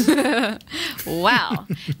things. Well,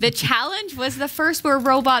 the challenge was the first where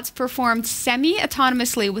robots performed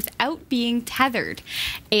semi-autonomously without being tethered.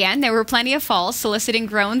 And there were plenty of falls, soliciting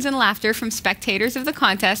groans and laughter from spectators of the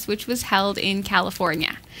contest, which was held in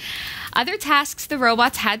California. Other tasks the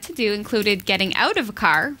robots had to do included getting out of a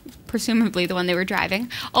car, presumably the one they were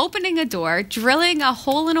driving, opening a door, drilling a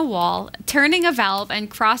hole in a wall, turning a valve, and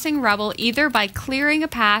crossing rubble either by clearing a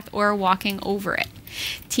path or walking over it.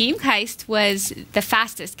 Team Keist was the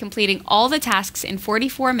fastest, completing all the tasks in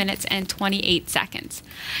 44 minutes and 28 seconds.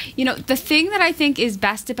 You know, the thing that I think is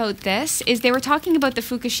best about this is they were talking about the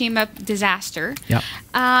Fukushima disaster. Yep.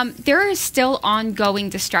 There is still ongoing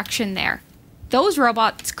destruction there. Those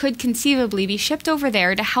robots could conceivably be shipped over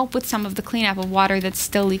there to help with some of the cleanup of water that's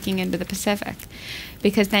still leaking into the Pacific,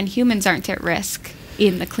 because then humans aren't at risk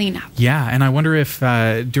in the cleanup. Yeah, and I wonder if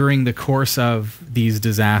during the course of these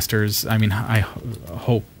disasters, I mean, I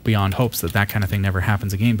hope beyond hopes that kind of thing never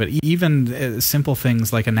happens again, but even simple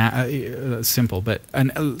things like say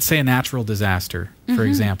a natural disaster, for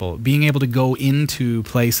example, being able to go into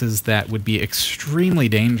places that would be extremely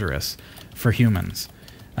dangerous for humans.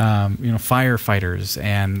 Firefighters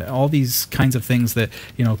and all these kinds of things that,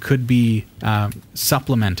 could be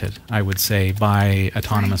supplemented, I would say, by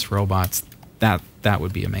autonomous robots. That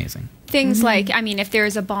would be amazing. Things like, I mean, if there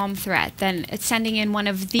is a bomb threat, then it's sending in one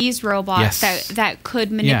of these robots that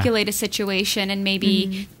could manipulate a situation and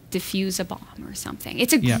maybe defuse a bomb or something.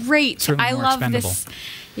 It's a great, I love this.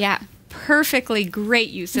 Yeah, perfectly great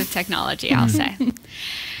use of technology, I'll say.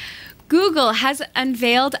 Google has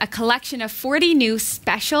unveiled a collection of 40 new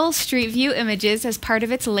special Street View images as part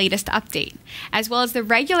of its latest update. As well as the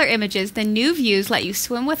regular images, the new views let you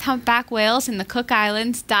swim with humpback whales in the Cook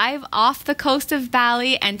Islands, dive off the coast of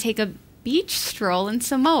Bali, and take a beach stroll in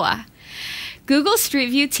Samoa. Google's Street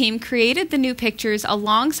View team created the new pictures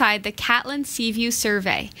alongside the Catlin Sea View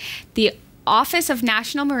Survey, the Office of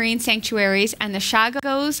National Marine Sanctuaries, and the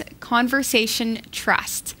Chagos Conservation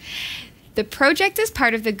Trust. The project is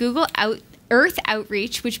part of the Google Earth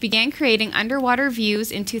Outreach, which began creating underwater views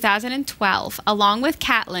in 2012, along with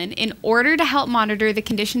Catlin, in order to help monitor the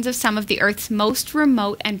conditions of some of the Earth's most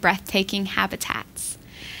remote and breathtaking habitats.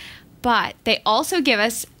 But they also give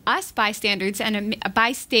us bystanders, an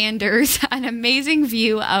amazing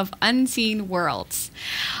view of unseen worlds.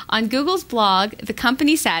 On Google's blog, the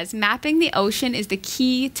company says mapping the ocean is the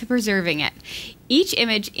key to preserving it. Each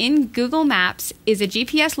image in Google Maps is a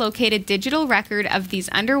GPS-located digital record of these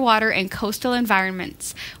underwater and coastal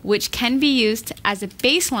environments, which can be used as a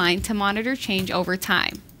baseline to monitor change over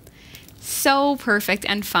time. So perfect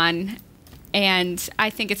and fun. And I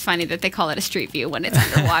think it's funny that they call it a street view when it's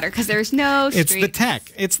underwater, because there's no streets. It's the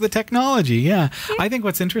tech. It's the technology, yeah. I think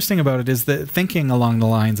what's interesting about it is the thinking along the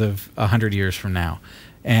lines of 100 years from now.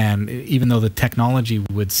 And even though the technology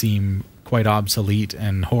would seem quite obsolete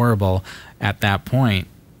and horrible at that point,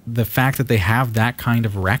 the fact that they have that kind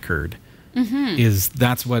of record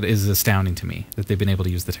that's what is astounding to me, that they've been able to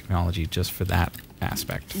use the technology just for that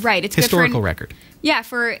aspect. Right. It's historical good for, record. Yeah,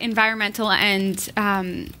 for environmental and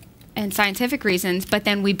scientific reasons, but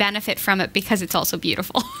then we benefit from it because it's also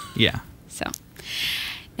beautiful. Yeah. So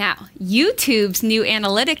now, YouTube's new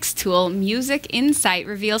analytics tool, Music Insight,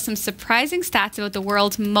 reveals some surprising stats about the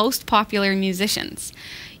world's most popular musicians.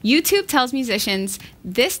 YouTube tells musicians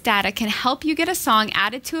this data can help you get a song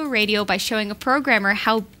added to a radio by showing a programmer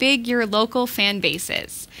how big your local fan base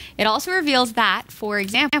is. It also reveals that, for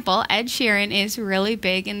example, Ed Sheeran is really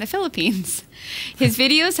big in the Philippines. His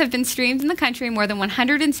videos have been streamed in the country more than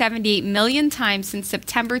 178 million times since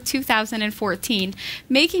September 2014,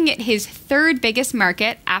 making it his third biggest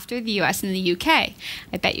market after the US and the UK.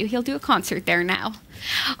 I bet you he'll do a concert there now.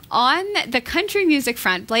 On the country music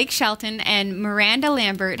front, Blake Shelton and Miranda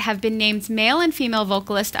Lambert have been named Male and Female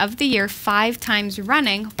Vocalist of the Year 5 times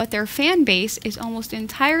running, but their fan base is almost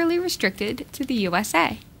entirely restricted to the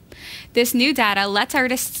USA. This new data lets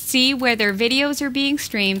artists see where their videos are being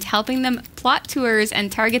streamed, helping them plot tours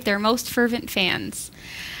and target their most fervent fans.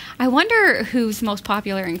 I wonder who's most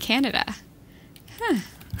popular in Canada.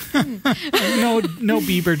 No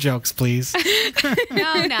Bieber jokes, please.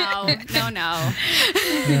 No.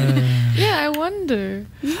 Yeah, I wonder.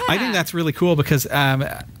 Yeah. I think that's really cool because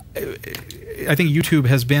I think YouTube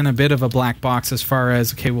has been a bit of a black box as far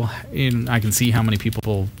as, okay, well, I can see how many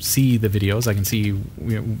people see the videos. I can see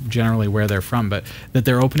generally where they're from, but that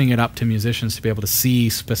they're opening it up to musicians to be able to see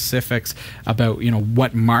specifics about,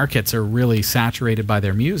 what markets are really saturated by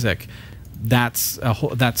their music. That's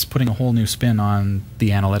putting a whole new spin on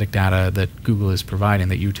the analytic data that Google is providing,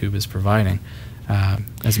 that YouTube is providing.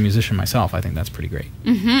 As a musician myself, I think that's pretty great.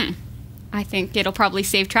 Mm-hmm. I think it'll probably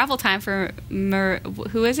save travel time for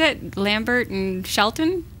who is it? Lambert and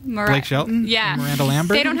Shelton? Blake Shelton? Yeah. Miranda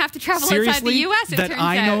Lambert? They don't have to travel Seriously? outside the U.S. It that turns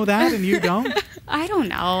I out. know that and you don't? I don't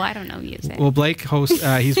know. I don't know music. Well, Blake hosts.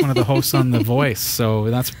 He's one of the hosts on The Voice, so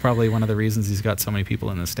that's probably one of the reasons he's got so many people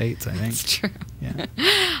in the States, I think. That's true. Yeah.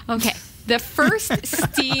 Okay. The first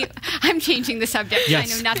Steam... I'm changing the subject.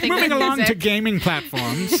 Yes. I know nothing Moving about along music. to gaming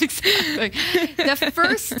platforms. Exactly. The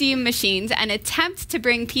first Steam machines, an attempt to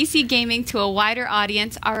bring PC gaming to a wider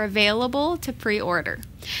audience, are available to pre-order.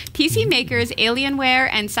 PC makers Alienware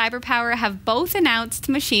and CyberPower have both announced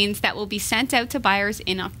machines that will be sent out to buyers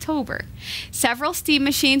in October. Several Steam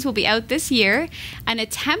machines will be out this year, an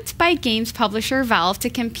attempt by games publisher Valve to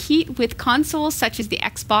compete with consoles such as the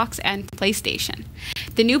Xbox and PlayStation.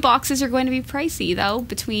 The new boxes are going to be pricey, though,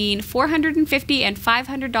 between $450 and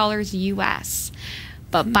 $500 US.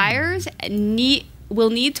 But buyers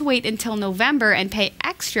will need to wait until November and pay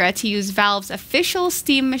extra to use Valve's official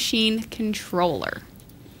Steam machine controller.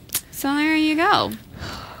 So there you go.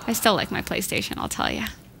 I still like my PlayStation, I'll tell you.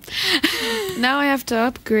 Now I have to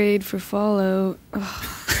upgrade for Fallout.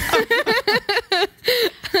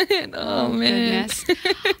 Oh, man. Goodness.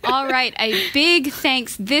 All right. A big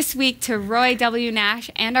thanks this week to Roy W. Nash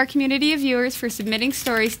and our community of viewers for submitting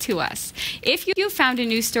stories to us. If you found a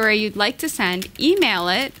news story you'd like to send, email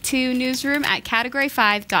it to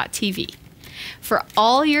newsroom@category5.tv. For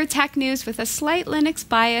all your tech news with a slight Linux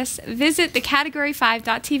bias, visit the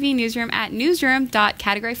category5.tv newsroom at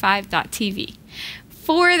newsroom.category5.tv.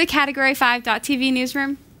 For the category5.tv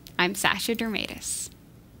newsroom, I'm Sasha Dermatis.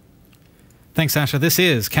 Thanks, Sasha. This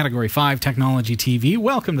is Category 5 Technology TV.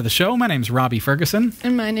 Welcome to the show. My name's Robbie Ferguson.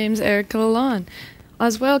 And my name's Erica Lalonde.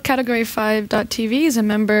 As well, Category5.tv is a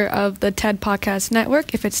member of the TED Podcast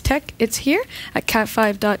Network. If it's tech, it's here at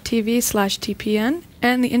cat5.tv/TPN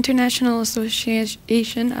and the International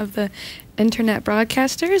Association of the Internet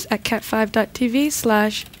Broadcasters at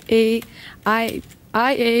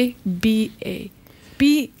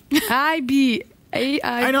cat5.tv/IABA.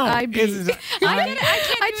 I know. I can't do it.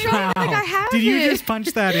 I have Did you it. just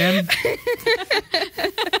punch that in?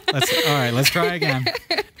 All right, let's try again.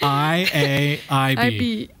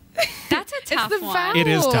 IAIB. That's a tough It's the one. vowels. It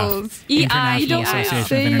is tough. International Association of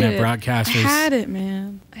Say Internet it. Broadcasters. I had it,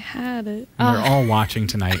 man. I had it. And they're all watching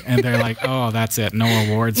tonight, and they're like, "Oh, that's it. No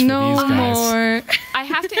awards for No these guys." more. I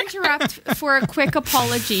have to interrupt for a quick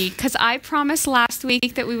apology because I promised last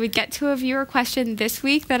week that we would get to a viewer question this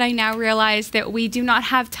week that I now realize that we do not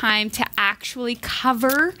have time to actually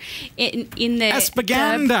cover in the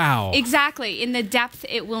Espagandao. exactly in the depth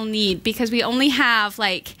it will need because we only have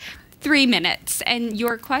like 3 minutes, and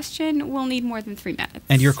your question will need more than 3 minutes.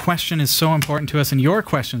 And your question is so important to us, and your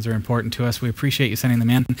questions are important to us. We appreciate you sending them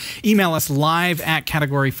in. Email us live at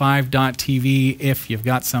category5.tv if you've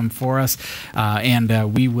got some for us,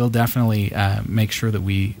 and we will definitely make sure that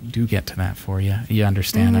we do get to that for you. You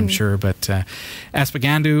understand, I'm sure. But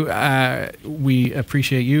Espagandu, we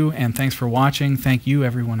appreciate you, and thanks for watching. Thank you,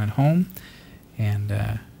 everyone at home. And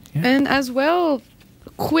yeah. And as well,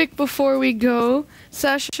 quick before we go,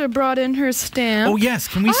 Sasha brought in her stamp. Oh, yes.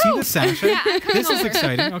 Can we see this, Sasha? Yeah, I'm coming This is over.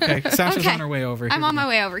 exciting. Okay. Sasha's Okay. on her way over. I'm Here on we my go.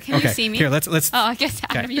 way over. Can you see me? Here, let's. Oh, I guess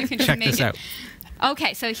Adam, you can check make this it. out.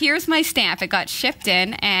 Okay, so here's my stamp. It got shipped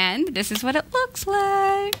in, and this is what it looks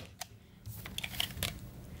like.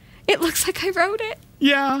 It looks like I wrote it.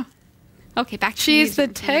 Yeah. Okay, back to She's the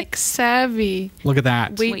newsroom tonight. tech savvy Look at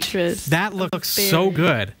that. waitress. That looks so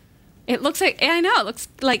good. It looks like, I know, it looks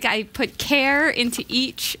like I put care into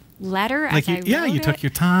each letter Like as you, I wrote you it took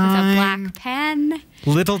your with a time. black pen.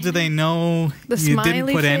 Little do they know The you didn't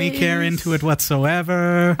smiley put any care face. into it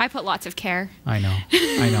whatsoever. I put lots of care. I know.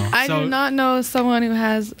 I So- do not know someone who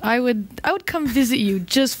has. I would come visit you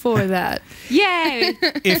just for that. Yay!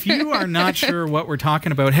 If you are not sure what we're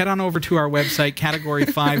talking about, head on over to our website,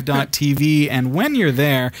 category5.tv, and when you're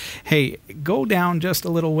there, hey, go down just a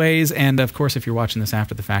little ways. And of course, if you're watching this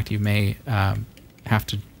after the fact, you may have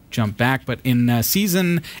to jump back, but in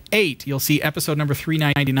season 8 you'll see episode number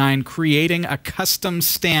 399, creating a custom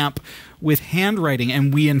stamp with handwriting,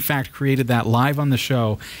 and we in fact created that live on the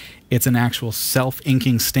show. It's an actual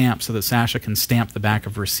self-inking stamp so that Sasha can stamp the back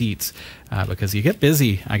of receipts, because you get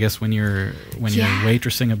busy, I guess, when you're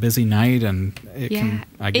waitressing a busy night, and it can,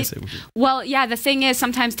 I guess it would be. Well, yeah, the thing is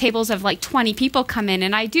sometimes tables of like 20 people come in,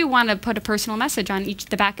 and I do want to put a personal message on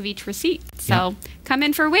the back of each receipt. So come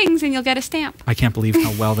in for wings and you'll get a stamp. I can't believe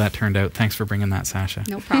how well that turned out. Thanks for bringing that, Sasha.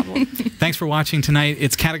 No problem. Thanks for watching tonight.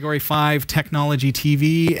 It's Category 5 Technology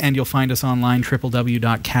TV, and you'll find us online,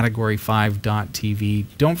 www.category5.tv.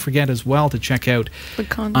 Don't forget as well to check out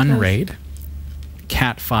unRAID,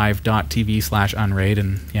 cat5.tv/unRAID.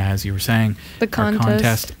 And yeah, as you were saying, the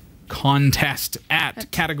contest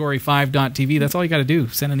at category5.tv. That's all you got to do.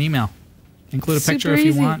 Send an email. Include a picture Super if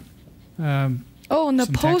you easy. want. And the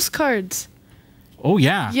postcards. Oh,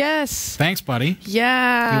 yeah. Yes. Thanks, buddy.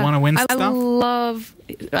 Yeah. You want to win stuff? I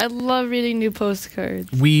love reading new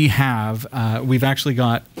postcards. We have, we've actually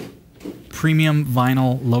got premium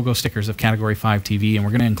vinyl logo stickers of Category 5 TV, and we're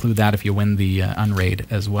going to include that if you win the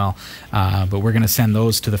unRAID as well. But we're going to send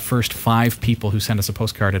those to the first 5 people who send us a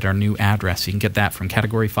postcard at our new address. You can get that from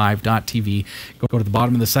category5.tv. Go to the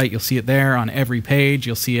bottom of the site. You'll see it there on every page.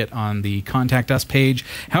 You'll see it on the Contact Us page.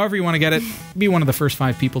 However you want to get it, be one of the first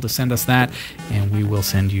 5 people to send us that, and we will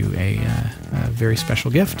send you a very special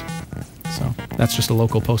gift. So that's just a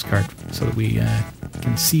local postcard so that we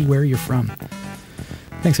can see where you're from.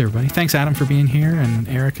 Thanks, everybody. Thanks, Adam, for being here, and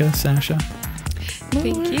Erica, Sasha.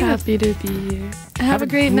 Thank you. Happy to be here. Have a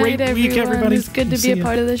great night, week, everybody. It's good to be a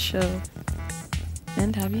part of the show.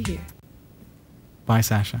 And have you here. Bye,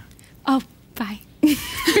 Sasha. Oh, bye.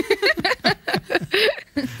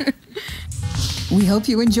 We hope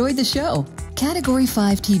you enjoyed the show. Category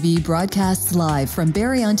 5 TV broadcasts live from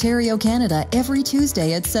Barrie, Ontario, Canada every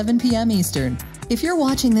Tuesday at 7 p.m. Eastern. If you're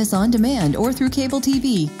watching this on demand or through cable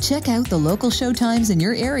TV, check out the local showtimes in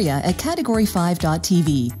your area at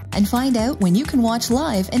category5.tv and find out when you can watch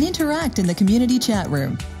live and interact in the community chat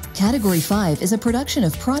room. Category 5 is a production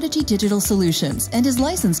of Prodigy Digital Solutions and is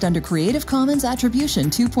licensed under Creative Commons Attribution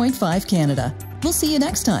 2.5 Canada. We'll see you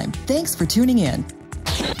next time. Thanks for tuning in.